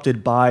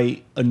disrupted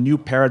by a new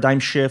paradigm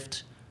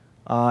shift,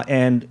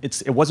 and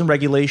it wasn't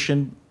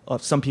regulation.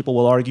 Some people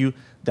will argue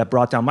that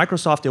brought down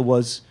Microsoft. It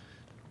was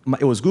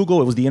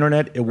Google. It was the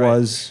internet. It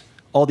was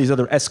all these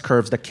other S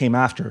curves that came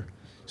after.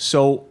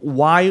 So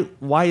why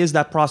is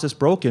that process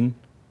broken?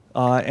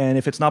 And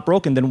if it's not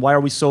broken, then why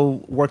are we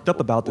so worked up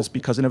about this?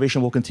 Because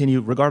innovation will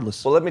continue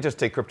regardless. Well, let me just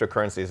take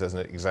cryptocurrencies as an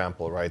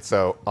example, right?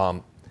 So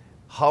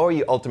how are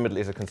you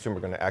ultimately, as a consumer,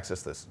 going to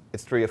access this?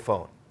 It's through your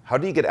phone. How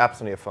do you get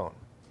apps on your phone?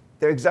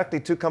 There are exactly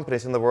 2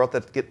 companies in the world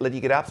that let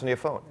you get apps on your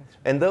phone.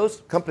 And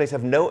those companies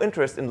have no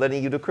interest in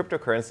letting you do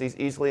cryptocurrencies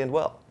easily and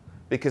well,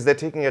 because they're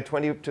taking a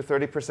 20 to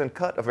 30%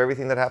 cut of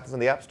everything that happens in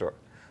the App Store.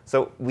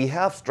 So we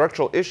have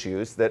structural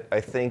issues that I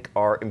think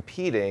are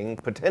impeding,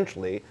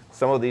 potentially,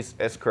 some of these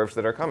S-curves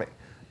that are coming.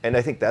 And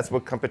I think that's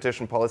what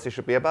competition policy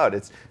should be about.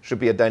 It should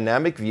be a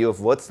dynamic view of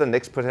what's the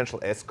next potential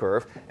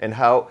S-curve and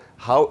how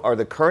are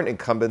the current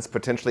incumbents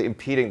potentially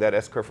impeding that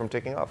S-curve from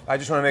taking off. I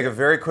just want to make a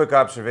very quick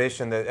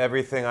observation that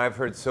everything I've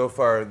heard so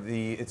far,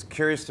 it's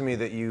curious to me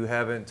that you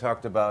haven't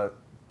talked about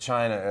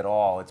China at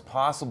all. It's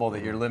possible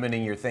that you're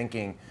limiting your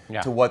thinking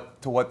to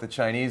what the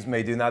Chinese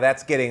may do. Now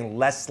that's getting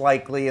less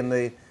likely in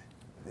the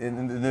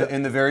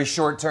very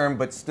short term,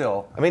 but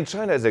still. I mean,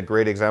 China is a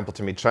great example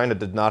to me. China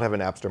did not have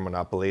an App Store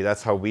monopoly.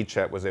 That's how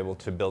WeChat was able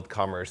to build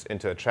commerce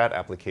into a chat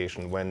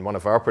application. When one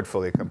of our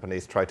portfolio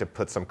companies tried to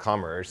put some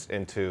commerce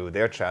into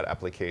their chat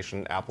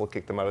application, Apple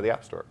kicked them out of the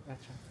App Store.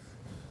 That's right.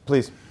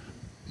 Please.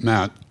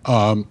 Matt,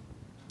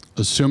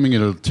 assuming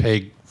it'll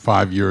take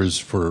 5 years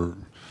for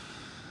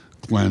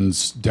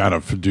Glen's data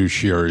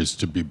fiduciaries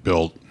to be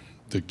built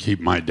to keep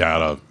my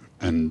data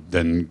and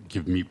then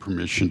give me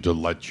permission to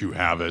let you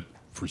have it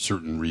for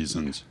certain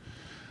reasons.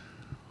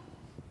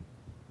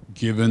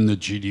 Given the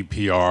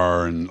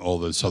GDPR and all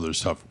this other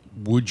stuff,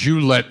 would you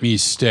let me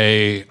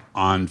stay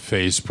on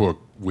Facebook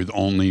with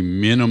only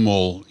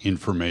minimal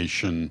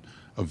information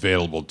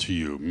available to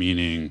you,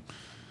 meaning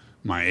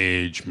my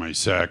age, my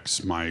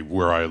sex,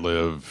 where I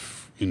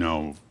live,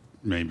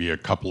 maybe a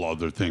couple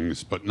other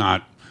things, but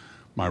not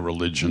my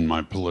religion,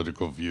 my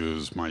political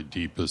views, my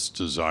deepest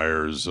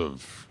desires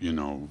of,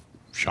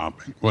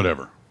 shopping,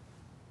 whatever?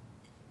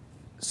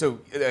 So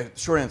the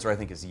short answer, I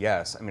think, is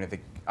yes. I mean, I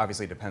think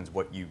obviously it depends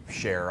what you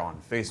share on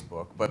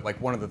Facebook. But like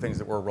one of the things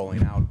that we're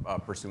rolling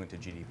out pursuant to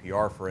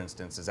GDPR, for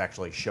instance, is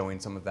actually showing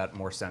some of that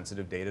more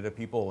sensitive data to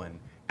people and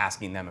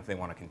asking them if they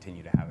want to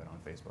continue to have it on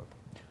Facebook.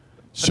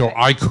 So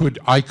I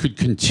could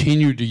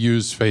continue to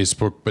use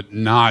Facebook, but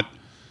not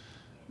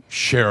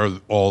share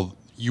all.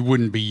 You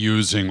wouldn't be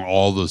using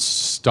all the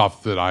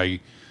stuff that I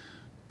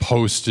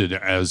posted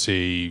as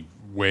a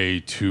way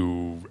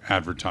to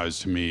advertise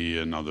to me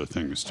and other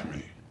things to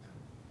me.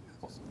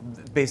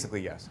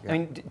 Basically, yes. Yeah. I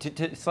mean,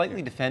 to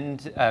slightly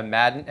defend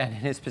Matt and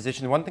his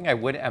position, one thing I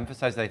would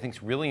emphasize that I think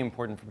is really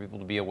important for people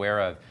to be aware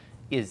of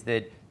is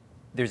that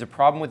there's a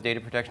problem with data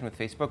protection with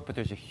Facebook, but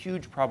there's a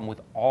huge problem with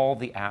all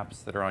the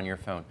apps that are on your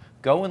phone.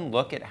 Go and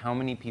look at how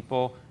many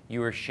people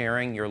you are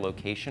sharing your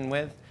location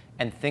with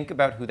and think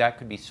about who that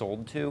could be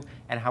sold to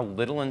and how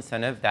little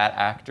incentive that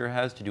actor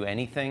has to do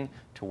anything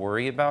to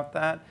worry about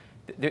that.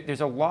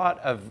 There's a lot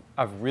of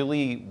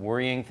really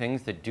worrying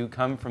things that do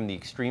come from the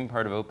extreme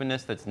part of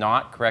openness that's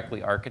not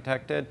correctly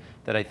architected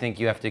that I think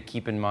you have to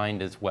keep in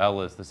mind as well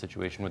as the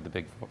situation with the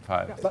big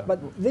 5. Yeah,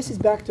 but this is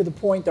back to the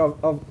point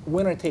of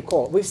winner take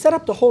all. We've set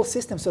up the whole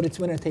system so that it's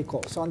winner take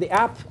all. So on the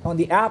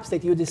apps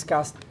that you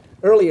discussed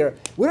earlier,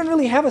 we don't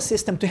really have a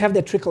system to have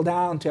that trickle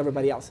down to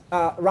everybody else.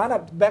 Rana,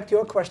 back to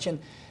your question.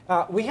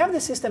 We have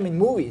the system in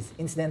movies,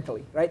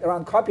 incidentally, right,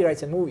 around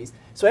copyrights in movies.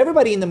 So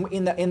everybody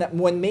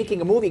when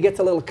making a movie gets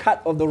a little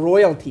cut of the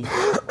royalty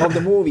of the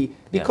movie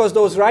because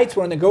those rights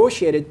were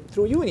negotiated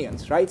through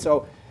unions, right?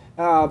 So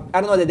I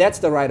don't know that that's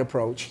the right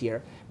approach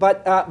here.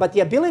 But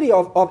the ability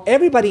of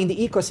everybody in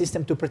the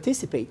ecosystem to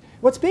participate,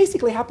 what's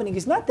basically happening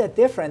is not that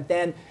different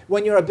than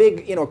when you're a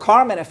big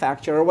car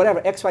manufacturer or whatever,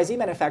 XYZ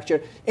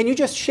manufacturer, and you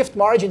just shift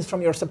margins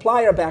from your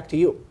supplier back to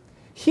you.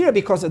 Here,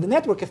 because of the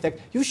network effect,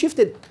 you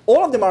shifted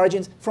all of the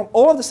margins from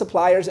all of the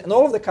suppliers and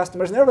all of the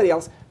customers and everybody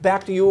else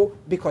back to you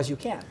because you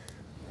can.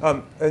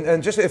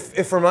 And just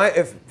if for my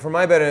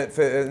benefit,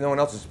 if no one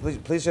else's,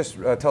 please just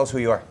tell us who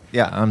you are.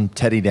 Yeah, I'm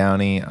Teddy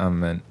Downey.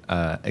 I'm an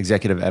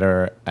executive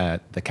editor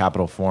at the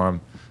Capital Forum.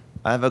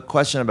 I have a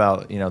question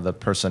about the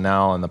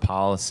personnel and the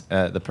policy,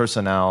 the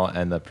personnel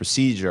and the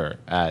procedure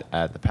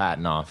at the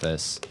patent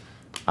office.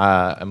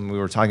 And we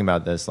were talking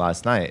about this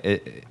last night.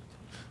 It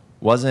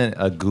wasn't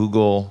a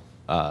Google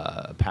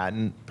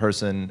patent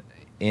person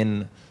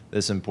in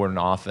this important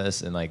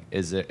office, and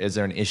is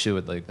there an issue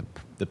with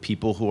the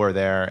people who are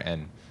there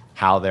and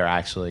how they're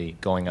actually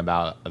going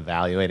about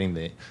evaluating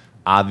the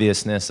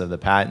obviousness of the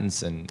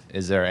patents, and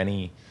is there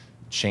any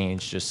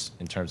change just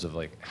in terms of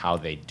how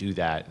they do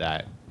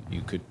that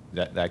we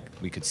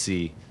could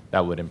see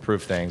that would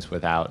improve things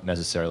without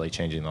necessarily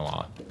changing the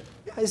law?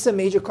 It's a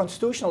major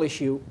constitutional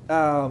issue.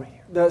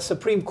 the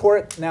Supreme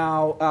Court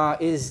now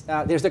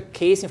there's a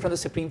case in front of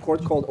the Supreme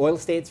Court called Oil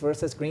States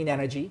versus Green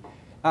Energy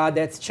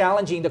that's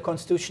challenging the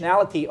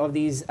constitutionality of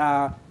these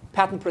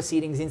patent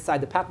proceedings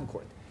inside the patent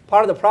court.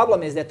 Part of the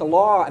problem is that the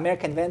law,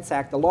 American Invents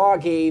Act, the law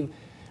gave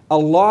a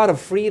lot of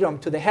freedom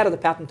to the head of the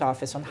patent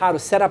office on how to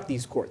set up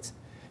these courts.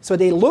 So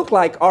they look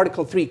like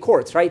Article III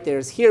courts, right?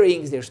 There's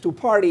hearings, there's two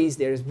parties,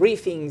 there's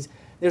briefings,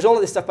 there's all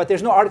of this stuff, but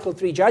there's no Article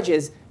III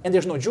judges and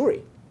there's no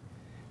jury,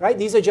 right?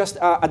 These are just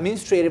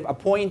administrative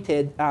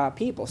appointed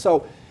people.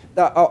 So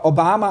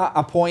Obama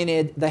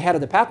appointed the head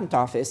of the patent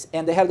office,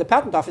 and the head of the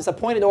patent office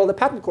appointed all the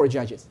patent court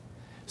judges.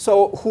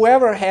 So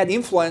whoever had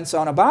influence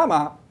on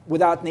Obama,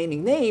 without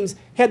naming names,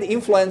 had the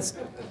influence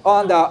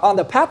on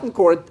the patent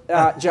court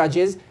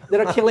judges that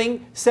are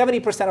killing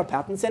 70% of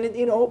patents.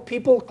 And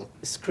people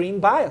scream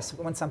bias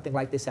when something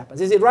like this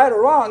happens. Is it right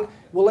or wrong?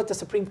 We'll let the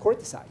Supreme Court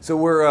decide. So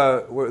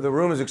the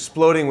room is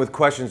exploding with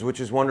questions, which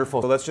is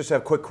wonderful. So let's just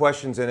have quick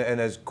questions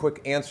and as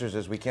quick answers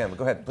as we can.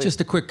 Go ahead, please.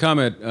 Just a quick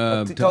comment.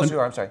 Tell us who you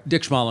are. I'm sorry.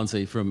 Dick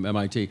Schmalensee from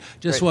MIT.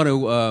 Just want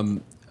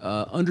to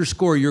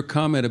underscore your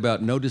comment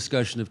about no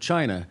discussion of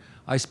China.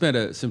 I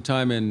spent some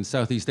time in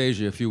Southeast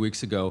Asia a few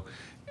weeks ago,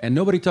 and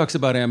nobody talks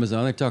about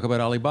Amazon. They talk about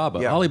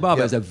Alibaba. Yeah.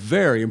 Alibaba is a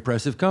very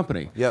impressive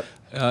company. Yep.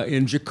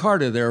 In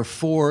Jakarta, there are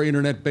 4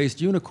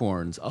 internet-based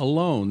unicorns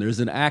alone.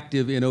 There's an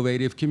active,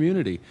 innovative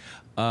community.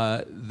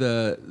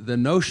 The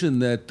notion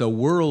that the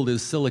world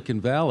is Silicon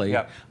Valley,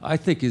 Yep. I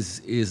think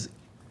is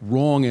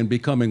wrong and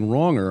becoming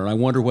wronger, and I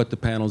wonder what the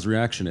panel's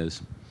reaction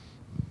is.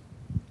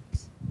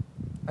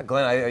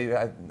 Glenn,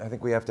 I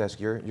think we have to ask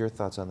your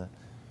thoughts on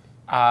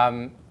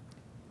that.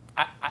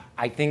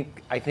 I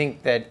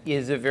think that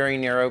is a very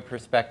narrow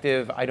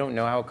perspective. I don't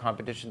know how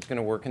competition is going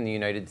to work in the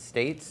United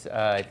States.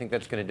 I think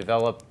that's going to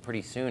develop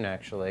pretty soon,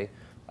 actually.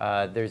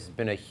 There's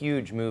been a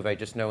huge move, I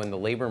just know, in the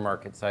labor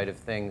market side of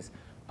things,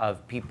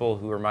 of people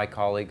who are my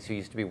colleagues who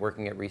used to be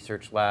working at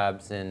research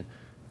labs and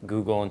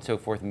Google and so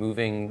forth,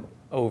 moving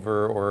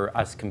over, or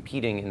us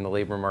competing in the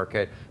labor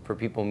market for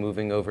people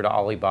moving over to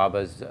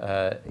Alibaba's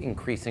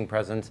increasing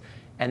presence.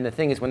 And the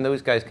thing is, when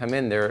those guys come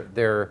in,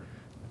 they're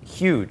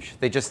huge.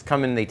 They just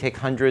come in, they take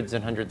hundreds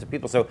and hundreds of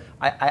people. So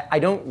I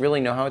don't really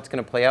know how it's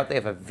going to play out. They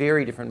have a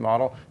very different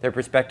model. Their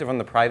perspective on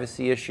the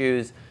privacy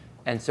issues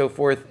and so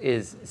forth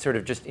is sort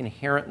of just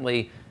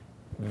inherently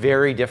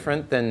very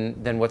different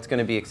than what's going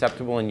to be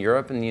acceptable in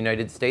Europe and the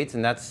United States.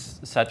 And that's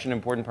such an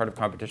important part of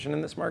competition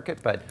in this market.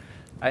 But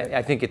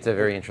I think it's a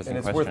very interesting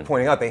question. And it's worth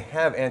pointing out, they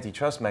have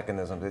antitrust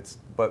mechanisms,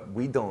 but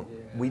we don't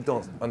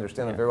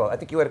understand them very well. I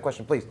think you had a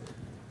question, please.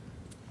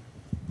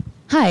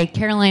 Hi,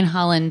 Caroline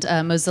Holland,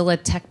 Mozilla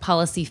Tech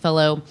Policy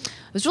Fellow.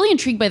 I was really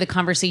intrigued by the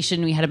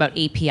conversation we had about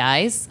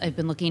APIs. I've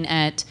been looking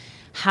at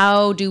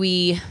how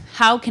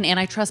can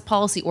antitrust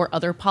policy or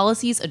other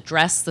policies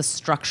address the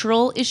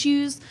structural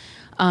issues.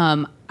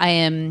 I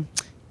am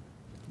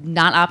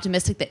not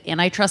optimistic that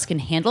antitrust can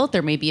handle it.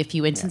 There may be a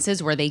few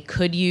instances where they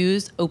could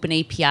use open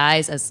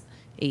APIs as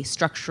a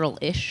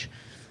structural-ish,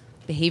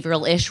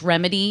 behavioral-ish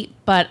remedy.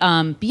 But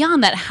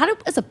beyond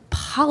that, as a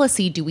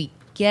policy, do we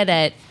get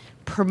at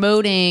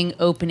promoting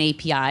open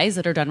APIs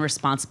that are done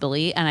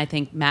responsibly? And I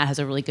think Matt has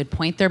a really good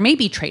point. There may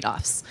be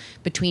trade-offs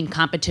between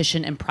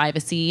competition and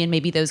privacy, and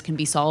maybe those can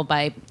be solved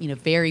by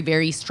very,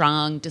 very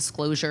strong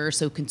disclosure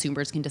so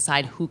consumers can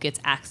decide who gets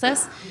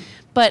access.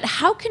 But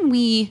how can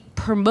we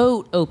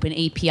promote open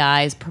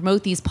APIs,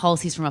 promote these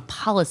policies from a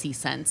policy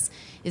sense?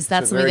 Is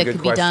that something that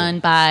could be done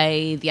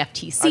by the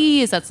FTC?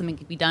 Is that something that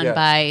could be done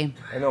by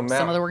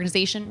some other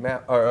organization?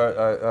 Matt,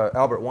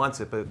 Albert wants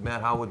it, but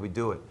Matt, how would we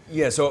do it?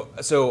 Yeah,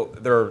 so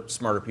there are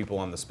smarter people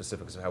on the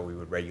specifics of how we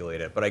would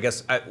regulate it. But I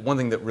guess one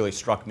thing that really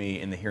struck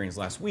me in the hearings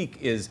last week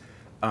is,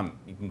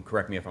 you can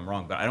correct me if I'm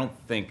wrong, but I don't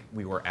think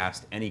we were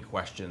asked any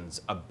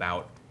questions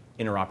about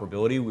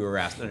interoperability. We were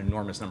asked an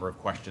enormous number of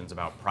questions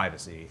about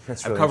privacy.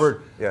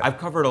 I've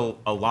covered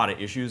a lot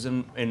of issues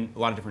and a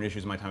lot of different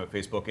issues in my time at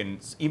Facebook,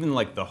 and even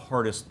like the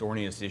hardest,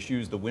 thorniest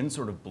issues, the winds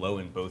sort of blow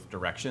in both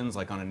directions.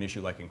 Like on an issue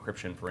like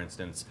encryption, for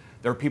instance,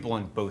 there are people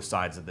on both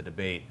sides of the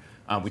debate.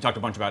 We talked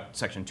a bunch about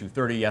Section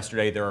 230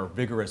 yesterday. There are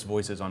vigorous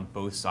voices on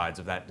both sides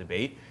of that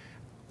debate.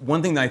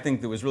 One thing that I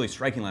think that was really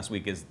striking last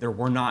week is there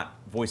were not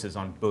voices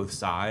on both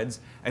sides.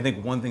 I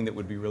think one thing that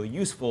would be really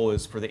useful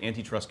is for the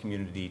antitrust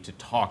community to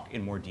talk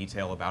in more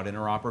detail about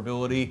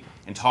interoperability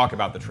and talk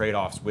about the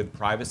trade-offs with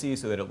privacy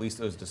so that at least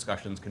those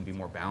discussions can be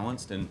more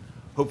balanced. And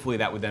hopefully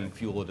that would then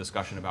fuel a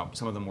discussion about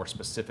some of the more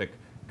specific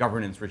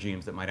governance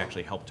regimes that might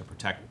actually help to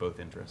protect both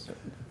interests.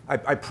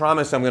 I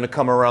promise I'm going to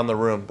come around the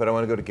room, but I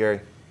want to go to Gary.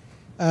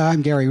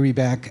 I'm Gary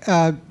Reback.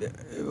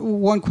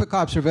 One quick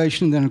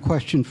observation, then a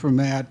question for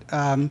Matt.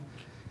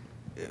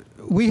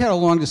 We had a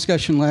long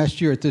discussion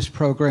last year at this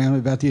program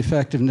about the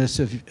effectiveness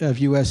of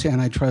U.S.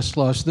 antitrust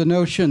laws. The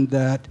notion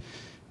that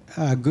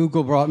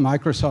Google brought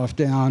Microsoft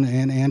down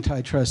and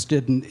antitrust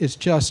didn't is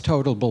just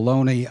total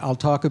baloney. I'll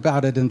talk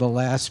about it in the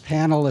last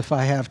panel if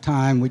I have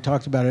time. We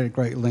talked about it at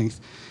great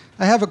length.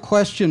 I have a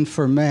question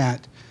for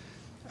Matt.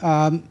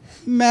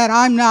 Matt,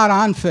 I'm not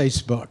on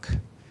Facebook.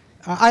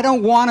 I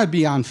don't want to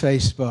be on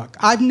Facebook.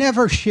 I've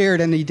never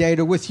shared any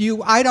data with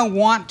you. I don't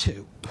want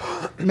to.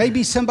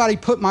 Maybe somebody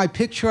put my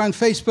picture on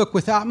Facebook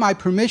without my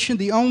permission.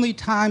 The only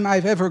time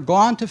I've ever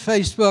gone to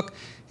Facebook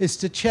is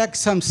to check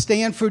some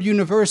Stanford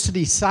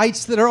University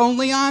sites that are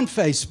only on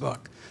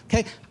Facebook.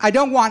 Okay? I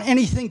don't want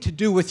anything to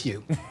do with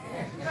you.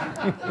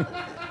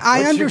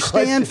 I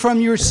understand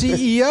from your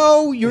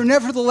CEO, you're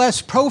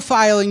nevertheless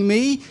profiling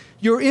me.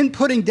 You're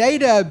inputting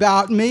data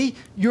about me.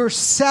 You're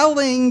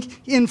selling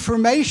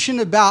information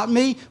about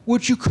me.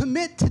 Would you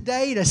commit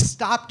today to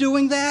stop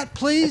doing that,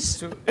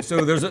 please?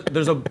 So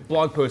there's a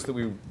blog post that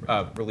we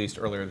released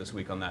earlier this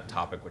week on that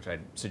topic, which I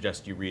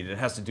suggest you read. It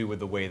has to do with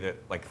the way that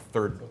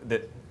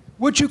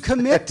Would you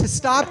commit to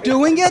stop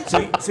doing it?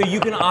 So you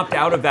can opt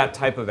out of that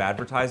type of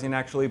advertising,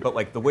 actually, but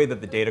like the way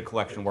that the data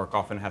collection work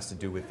often has to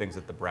do with things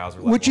at the browser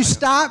level. Would you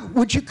stop?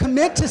 Would you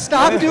commit to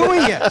stop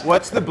doing it?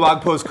 What's the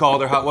blog post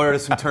called, or what are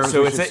some terms?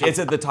 So it's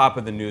at the top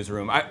of the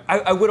newsroom.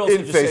 I would also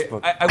just say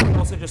I would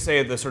also just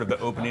say the sort of the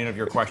opening of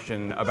your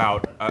question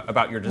about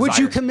your desire. Would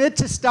you commit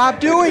to stop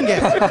doing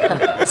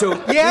it?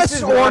 So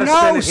yes or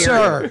no,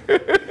 sir.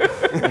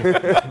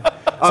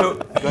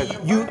 So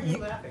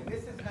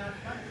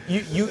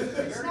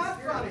It's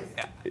not funny.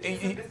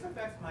 This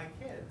affects my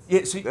kids.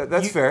 Yeah, so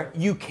that's fair.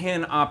 You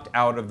can opt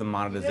out of the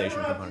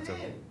monetization components of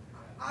it.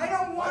 I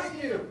don't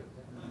want you.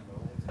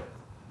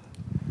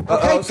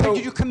 Okay, so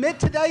did you commit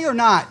today or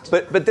not?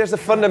 But there's a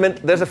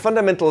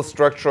fundamental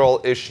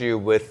structural issue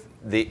with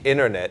the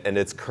internet and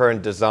its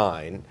current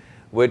design,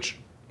 which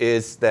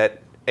is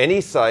that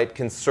any site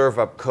can serve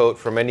up code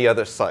from any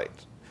other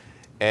site,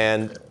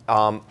 and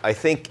I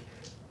think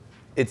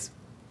it's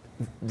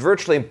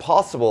virtually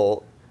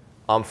impossible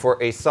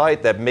for a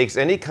site that makes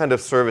any kind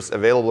of service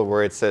available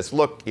where it says,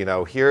 look,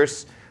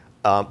 here's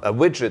a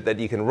widget that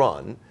you can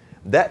run.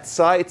 That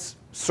site's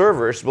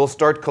servers will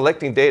start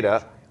collecting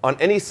data on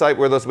any site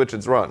where those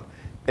widgets run.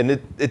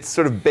 And it's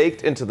sort of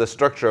baked into the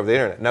structure of the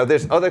internet. Now,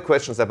 there's other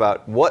questions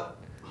about what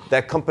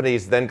that company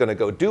is then going to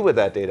go do with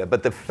that data.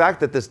 But the fact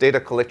that this data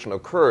collection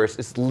occurs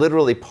is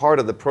literally part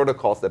of the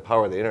protocols that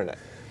power the internet.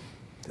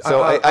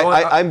 So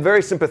I'm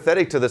very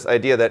sympathetic to this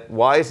idea that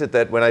why is it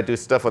that when I do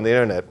stuff on the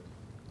internet,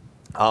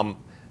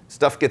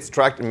 stuff gets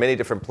tracked in many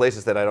different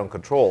places that I don't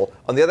control.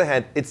 On the other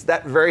hand, it's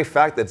that very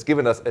fact that's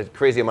given us a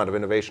crazy amount of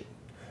innovation.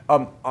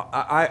 We're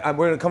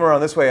going to come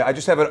around this way. I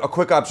just have a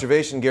quick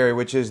observation, Gary,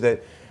 which is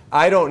that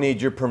I don't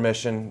need your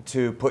permission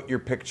to put your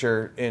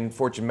picture in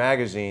Fortune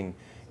magazine,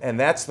 and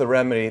that's the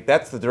remedy.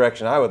 That's the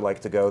direction I would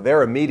like to go.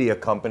 They're a media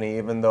company,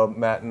 even though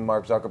Matt and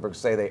Mark Zuckerberg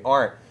say they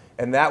aren't,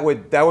 and that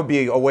would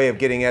be a way of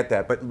getting at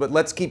that. But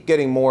let's keep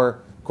getting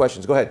more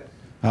questions. Go ahead.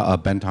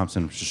 Ben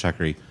Thompson,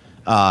 Shashakri.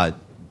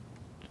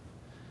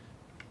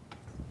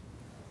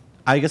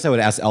 I guess I would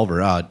ask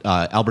Elvir.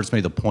 Albert's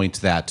made the point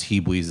that he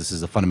believes this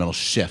is a fundamental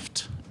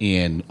shift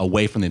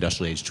away from the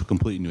industrial age to a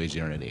completely new age, the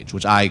internet age,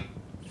 which I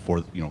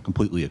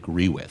completely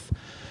agree with.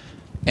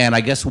 And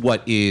I guess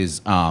what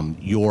is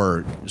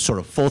your sort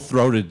of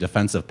full-throated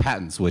defense of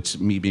patents, which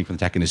me being from the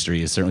tech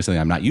industry is certainly something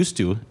I'm not used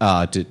to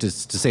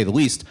say the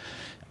least.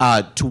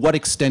 To what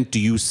extent do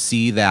you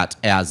see that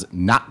as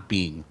not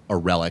being a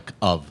relic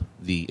of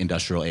the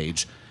industrial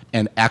age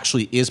and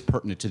actually is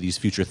pertinent to these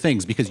future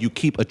things? Because you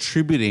keep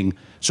attributing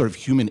sort of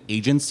human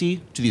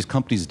agency to these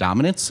companies'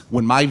 dominance,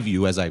 when my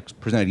view, as I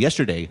presented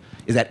yesterday,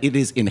 is that it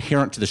is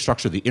inherent to the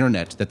structure of the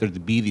internet that there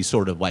be these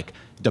sort of like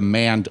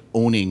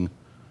demand-owning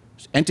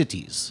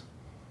entities.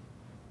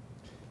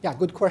 Yeah,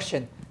 good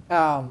question.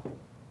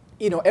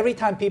 Every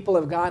time people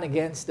have gone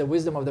against the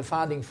wisdom of the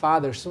founding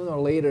fathers, sooner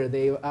or later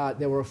they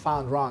were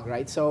found wrong,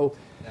 right? So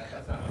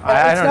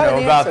I don't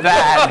know about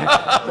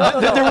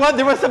that.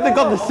 There was something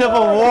called the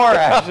Civil War,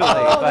 actually.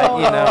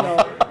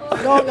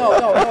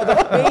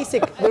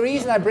 The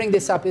reason I bring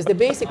this up is the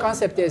basic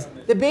concept is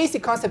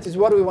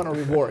what do we want to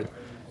reward,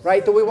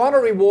 right? Do we want to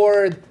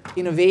reward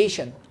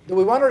innovation? Do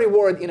we want to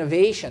reward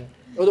innovation,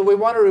 or do we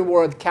want to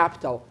reward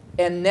capital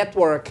and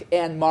network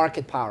and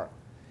market power?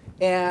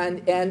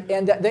 And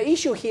the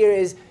issue here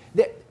is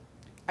that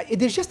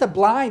there's just a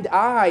blind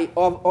eye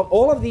of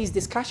all of these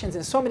discussions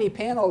and so many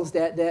panels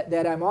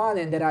that I'm on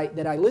and that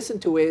I listen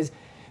to is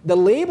the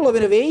label of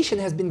innovation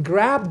has been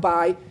grabbed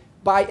by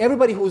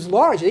everybody who's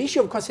large. The issue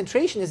of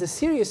concentration is a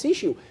serious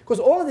issue because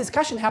all the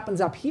discussion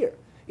happens up here.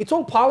 It's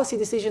all policy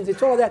decisions,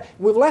 it's all of that.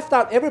 We've left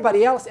out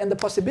everybody else and the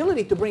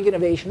possibility to bring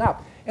innovation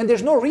up. And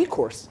there's no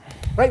recourse,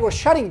 right? We're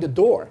shutting the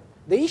door.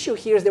 The issue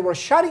here is that we're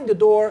shutting the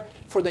door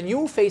for the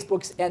new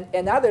Facebooks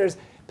and others.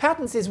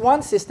 Patents is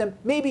one system.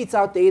 Maybe it's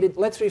outdated.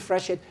 Let's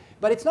refresh it.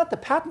 But it's not the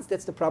patents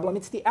that's the problem.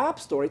 It's the App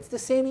Store. It's the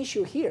same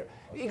issue here.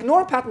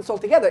 Ignore patents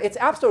altogether. It's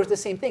App Store is the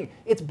same thing.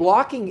 It's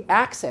blocking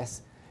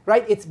access,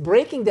 right? It's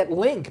breaking that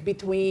link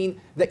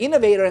between the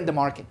innovator and the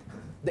market,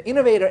 the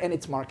innovator and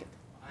its market.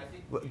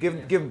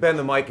 Give Ben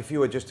the mic if you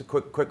would, just a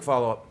quick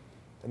follow-up.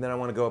 And then I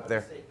want to go up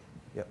there.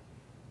 Yep.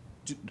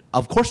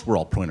 Of course we're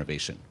all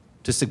pro-innovation.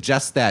 To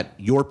suggest that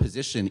your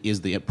position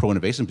is the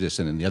pro-innovation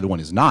position and the other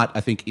one is not,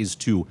 I think is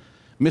to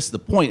missed the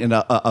point. And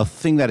a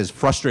thing that has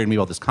frustrated me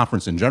about this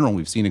conference in general, and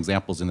we've seen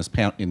examples in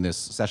this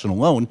session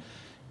alone,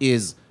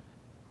 is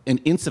an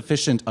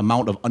insufficient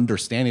amount of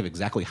understanding of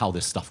exactly how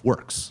this stuff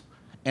works.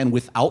 And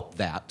without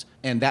that,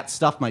 and that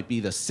stuff might be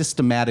the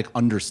systematic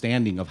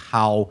understanding of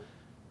how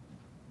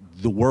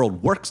the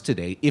world works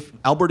today, if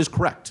Albert is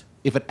correct,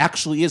 if it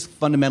actually is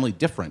fundamentally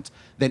different,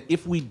 then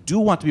if we do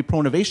want to be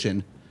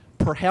pro-innovation,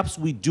 perhaps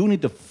we do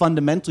need to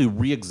fundamentally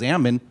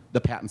re-examine the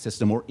patent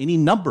system or any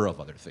number of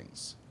other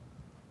things.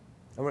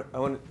 I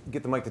want to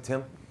get the mic to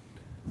Tim.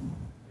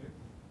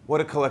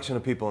 What a collection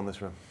of people in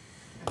this room.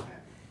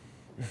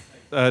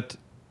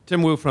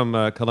 Tim Wu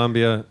from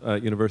Columbia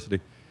University.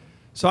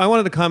 So I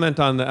wanted to comment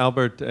on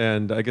Albert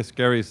and I guess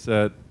Gary's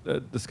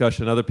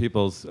discussion, other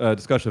people's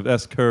discussion of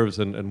S-curves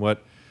and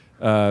what,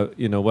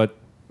 what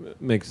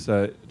makes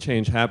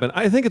change happen.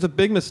 I think it's a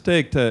big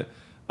mistake to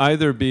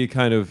either be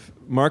kind of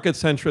market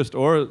centrist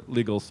or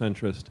legal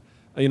centrist.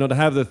 To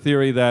have the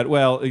theory that,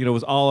 well, it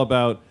was all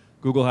about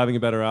Google having a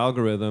better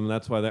algorithm,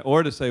 that's why that,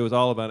 or to say it was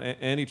all about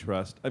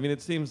antitrust. I mean,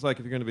 it seems like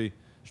if you're going to be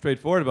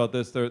straightforward about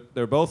this,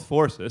 they're both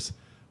forces,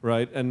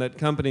 right? And that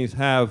companies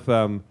have,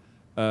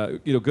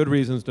 good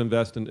reasons to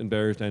invest in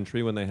barriers to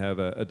entry when they have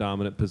a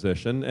dominant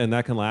position, and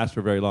that can last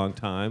for a very long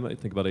time. I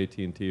think about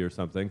AT&T or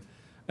something.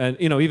 And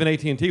even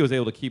AT&T was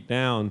able to keep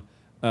down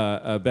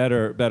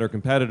better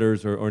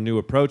competitors or new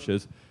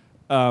approaches.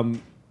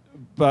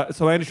 But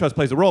so antitrust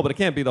plays a role, but it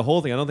can't be the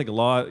whole thing. I don't think the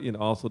law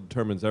also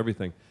determines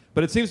everything.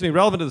 But it seems to me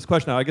relevant to this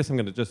question now. I guess I'm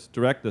going to just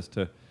direct this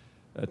to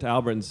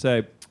Albert and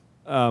say,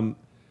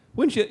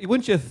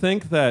 wouldn't you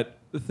think that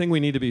the thing we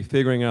need to be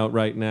figuring out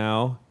right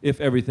now,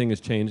 if everything is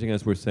changing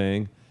as we're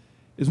saying,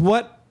 is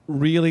what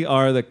really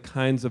are the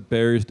kinds of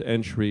barriers to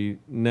entry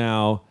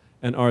now,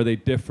 and are they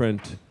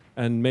different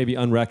and maybe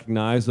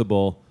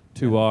unrecognizable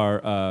to our,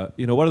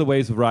 what are the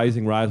ways of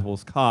rising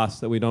rivals costs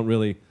that we don't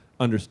really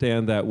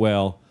understand that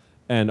well,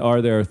 and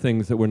are there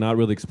things that we're not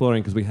really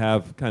exploring because we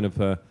have kind of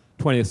a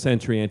 20th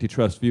century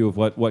antitrust view of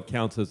what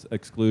counts as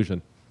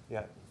exclusion?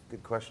 Yeah,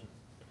 good question.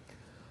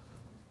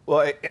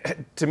 Well,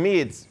 to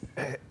me,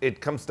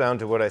 it comes down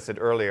to what I said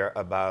earlier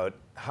about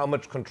how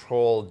much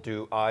control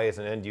do I as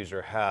an end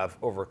user have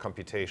over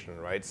computation,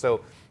 right?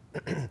 So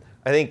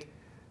I think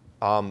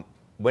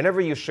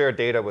whenever you share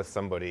data with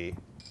somebody,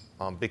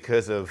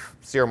 because of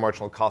zero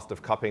marginal cost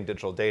of copying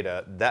digital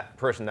data, that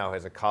person now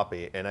has a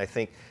copy. And I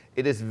think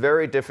it is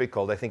very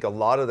difficult. I think a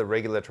lot of the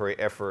regulatory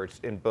efforts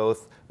in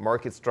both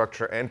market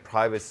structure and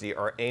privacy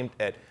are aimed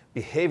at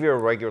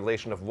behavioral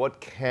regulation of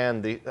what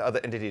can the other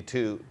entity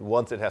do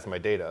once it has my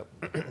data.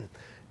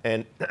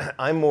 And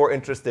I'm more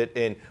interested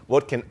in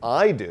what can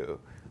I do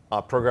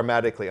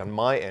programmatically on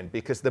my end,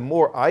 because the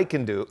more I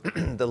can do,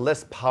 the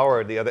less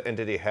power the other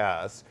entity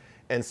has,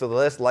 and so the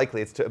less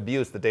likely it's to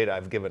abuse the data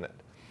I've given it.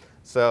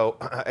 So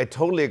I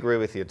totally agree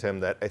with you, Tim,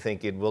 that I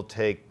think it will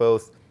take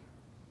both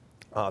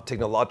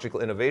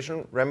technological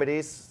innovation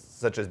remedies,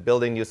 such as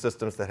building new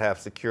systems that have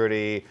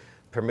security,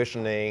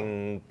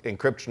 permissioning,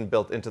 encryption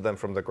built into them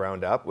from the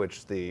ground up,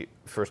 which the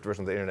first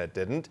version of the internet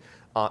didn't.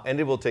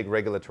 And it will take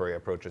regulatory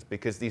approaches,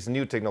 because these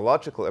new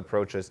technological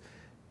approaches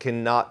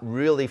cannot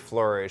really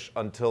flourish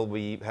until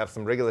we have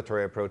some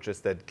regulatory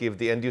approaches that give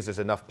the end users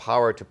enough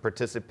power to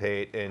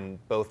participate in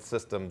both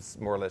systems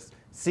more or less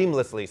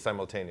seamlessly,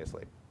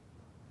 simultaneously.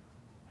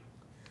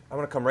 I'm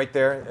going to come right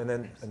there and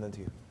then to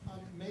you.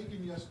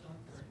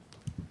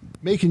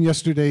 Macon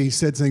yesterday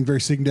said something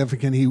very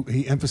significant.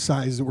 He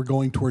emphasized that we're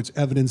going towards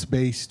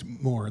evidence-based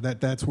more.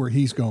 That's where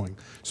he's going.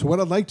 So what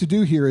I'd like to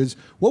do here is,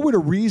 what would a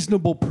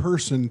reasonable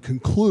person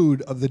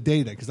conclude of the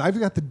data? Because I've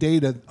got the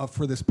data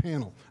for this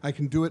panel. I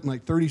can do it in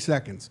like 30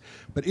 seconds.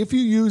 But if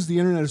you use the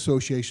Internet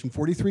Association,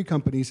 43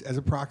 companies, as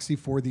a proxy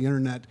for the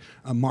Internet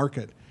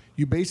market,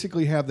 you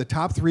basically have the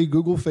top 3,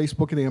 Google,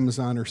 Facebook, and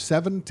Amazon, are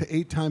 7 to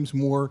 8 times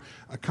more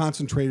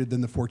concentrated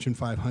than the Fortune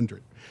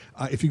 500.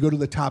 If you go to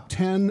the top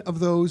 10 of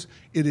those,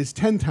 it is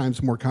 10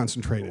 times more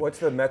concentrated. What's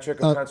the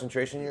metric of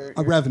concentration?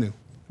 Revenue.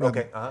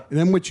 Okay.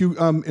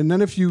 And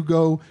then if you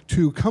go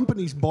to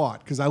companies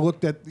bought, because I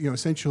looked at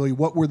essentially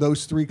what were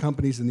those 3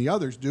 companies and the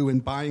others do in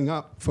buying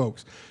up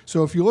folks.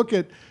 So if you look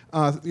at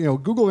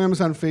Google,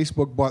 Amazon,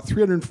 Facebook bought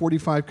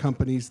 345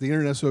 companies. The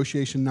Internet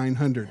Association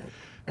 900.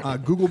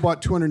 Google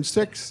bought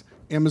 206,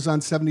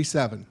 Amazon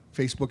 77,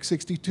 Facebook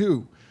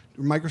 62,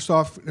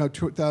 Microsoft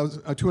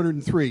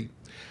 203.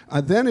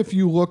 Then if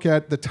you look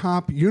at the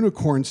top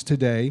unicorns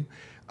today,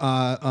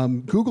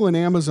 Google and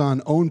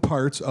Amazon own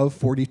parts of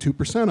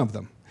 42% of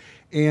them.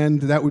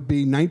 And that would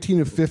be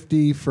 19 of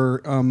 50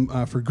 for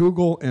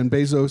Google, and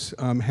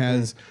Bezos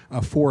has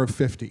 4 of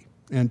 50.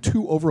 And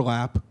 2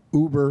 overlap,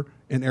 Uber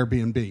and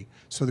Airbnb.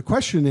 So the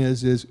question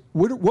is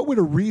what would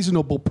a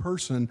reasonable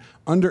person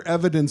under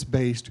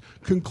evidence-based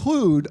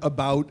conclude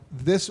about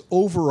this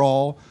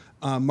overall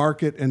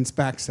market and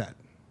SPAC set?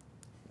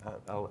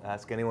 I'll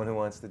ask anyone who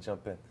wants to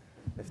jump in.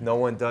 If no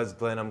one does,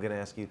 Glenn, I'm going to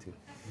ask you to.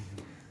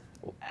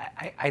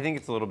 I think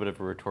it's a little bit of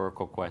a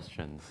rhetorical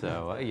question,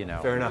 so, you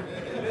know. Fair enough.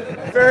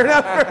 Fair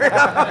enough, fair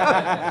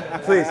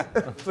enough.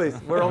 Please.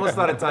 We're almost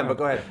out of time, but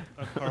go ahead.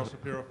 I'm Carl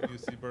Shapiro from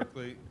UC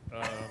Berkeley.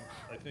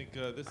 I think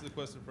this is a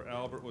question for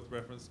Albert with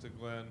reference to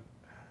Glen.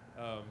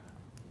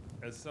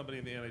 As somebody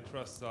in the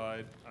antitrust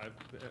side,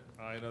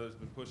 I and others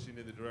have been pushing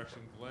in the direction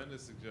Glen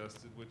has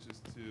suggested, which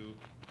is to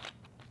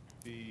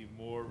be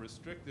more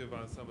restrictive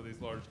on some of these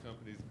large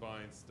companies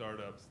buying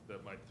startups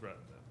that might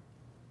threaten them.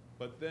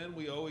 But then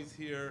we always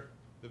hear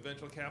the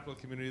venture capital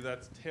community,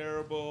 that's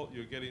terrible,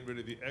 you're getting rid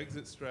of the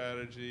exit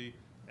strategy,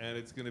 and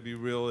it's going to be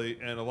really,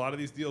 and a lot of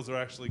these deals are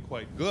actually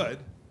quite good.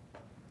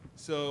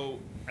 So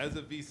as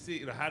a VC,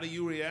 you know, how do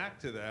you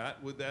react to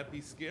that? Would that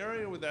be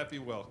scary or would that be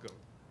welcome?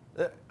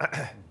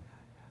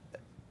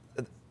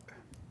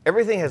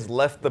 Everything has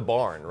left the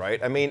barn,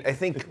 right? I mean, I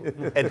think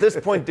at this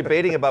point,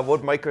 debating about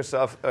what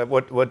Microsoft,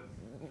 what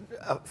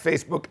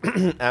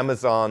Facebook,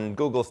 Amazon,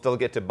 Google still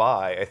get to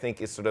buy, I think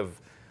is sort of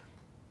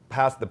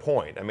past the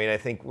point. I mean, I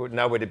think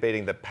now we're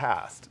debating the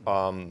past.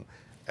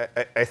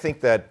 I think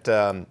that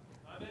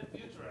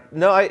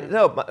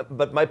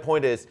but my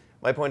point is,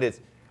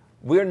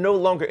 we're no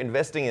longer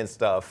investing in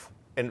stuff.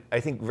 And I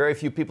think very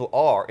few people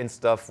are in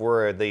stuff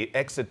where the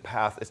exit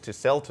path is to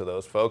sell to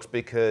those folks,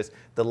 because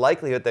the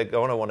likelihood they're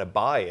going to want to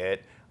buy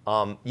it,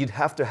 you'd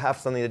have to have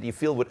something that you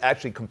feel would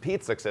actually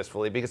compete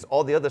successfully, because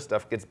all the other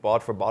stuff gets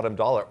bought for bottom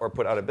dollar or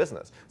put out of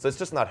business. So it's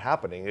just not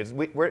happening.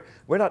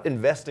 We're not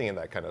investing in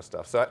that kind of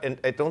stuff. So and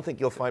I don't think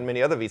you'll find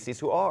many other VCs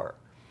who are.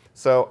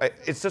 So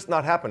it's just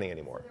not happening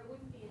anymore. So there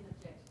wouldn't be an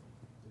objection.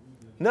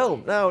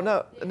 No.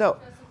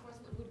 Antitrust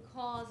enforcement would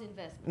cause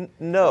investment.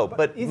 No,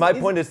 but my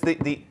point is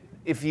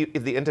if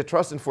the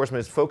antitrust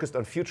enforcement is focused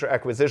on future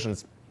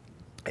acquisitions,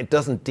 it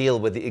doesn't deal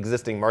with the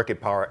existing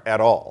market power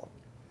at all.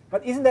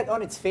 But isn't that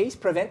on its face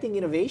preventing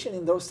innovation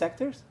in those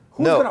sectors?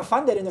 Who's going to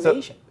fund that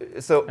innovation?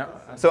 So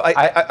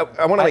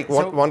I want to make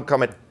one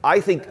comment. I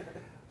think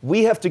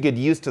we have to get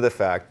used to the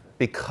fact,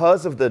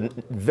 because of the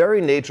very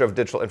nature of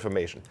digital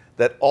information,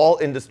 that all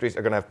industries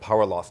are going to have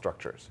power law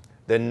structures.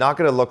 They're not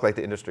going to look like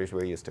the industries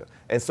we're used to.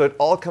 And so it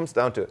all comes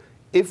down to,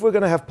 if we're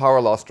going to have power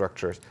law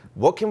structures,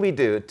 what can we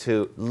do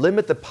to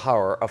limit the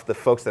power of the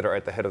folks that are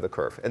at the head of the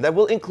curve? And that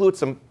will include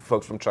some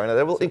folks from China.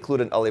 That will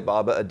include an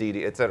Alibaba, a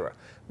Didi, et cetera.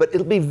 But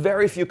it'll be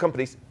very few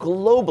companies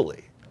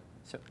globally.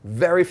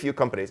 Very few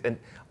companies. And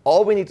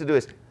all we need to do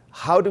is,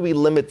 how do we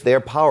limit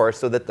their power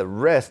so that the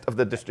rest of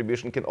the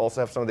distribution can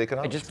also have some of the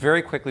economics? I just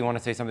very quickly want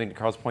to say something to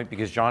Carl's point,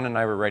 because John and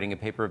I were writing a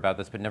paper about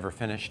this but never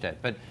finished it.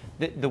 But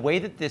the way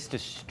that this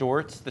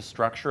distorts the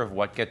structure of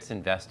what gets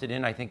invested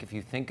in, I think if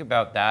you think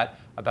about that,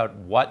 about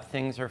what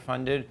things are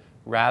funded,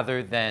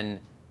 rather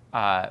than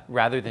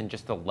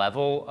just the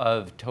level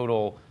of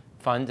total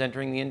funds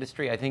entering the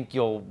industry, I think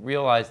you'll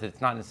realize that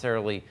it's not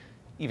necessarily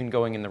even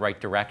going in the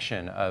right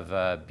direction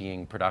of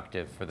being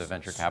productive for the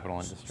venture capital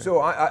industry.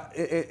 So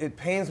it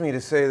pains me to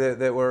say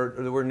that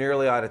we're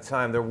nearly out of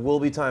time. There will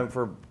be time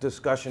for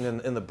discussion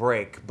in the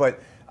break, but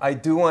I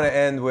do want to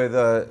end with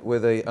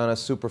on a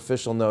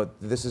superficial note.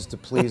 This is to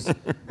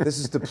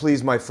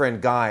please my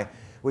friend Guy,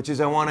 which is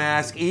I want to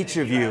ask each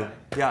of you.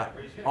 Yeah,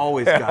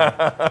 always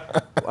Guy.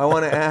 I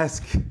want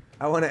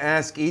to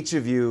ask each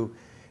of you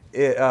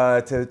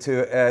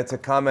to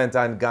comment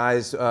on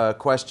Guy's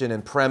question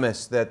and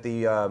premise that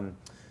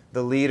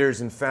the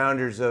leaders and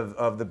founders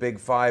of the Big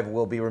Five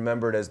will be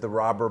remembered as the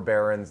robber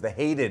barons, the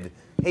hated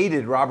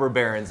robber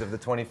barons of the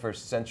 21st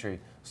century.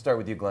 Start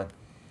with you, Glenn.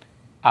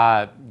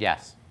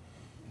 Yes.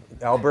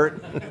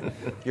 Albert,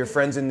 your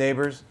friends and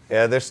neighbors?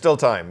 Yeah, there's still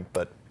time,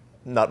 but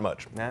not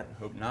much. Matt?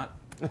 Hope not.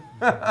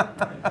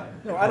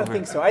 No, I don't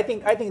think so. I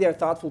think they're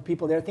thoughtful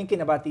people. They're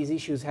thinking about these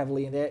issues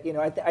heavily, and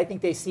I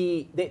think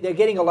they're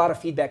getting a lot of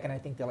feedback, and I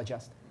think they'll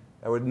adjust.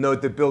 I would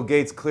note that Bill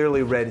Gates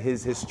clearly read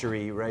his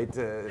history, right,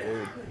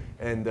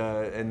 and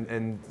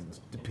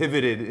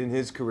pivoted in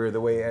his career the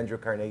way Andrew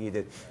Carnegie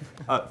did.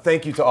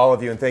 Thank you to all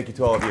of you, and thank you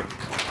to all of you.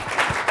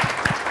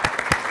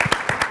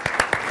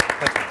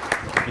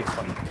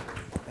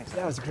 Thanks.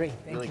 That was great.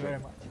 Thank you very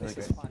much. Really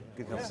this great. was fun.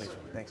 Good conversation.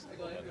 Thanks.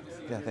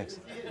 Yeah, thanks.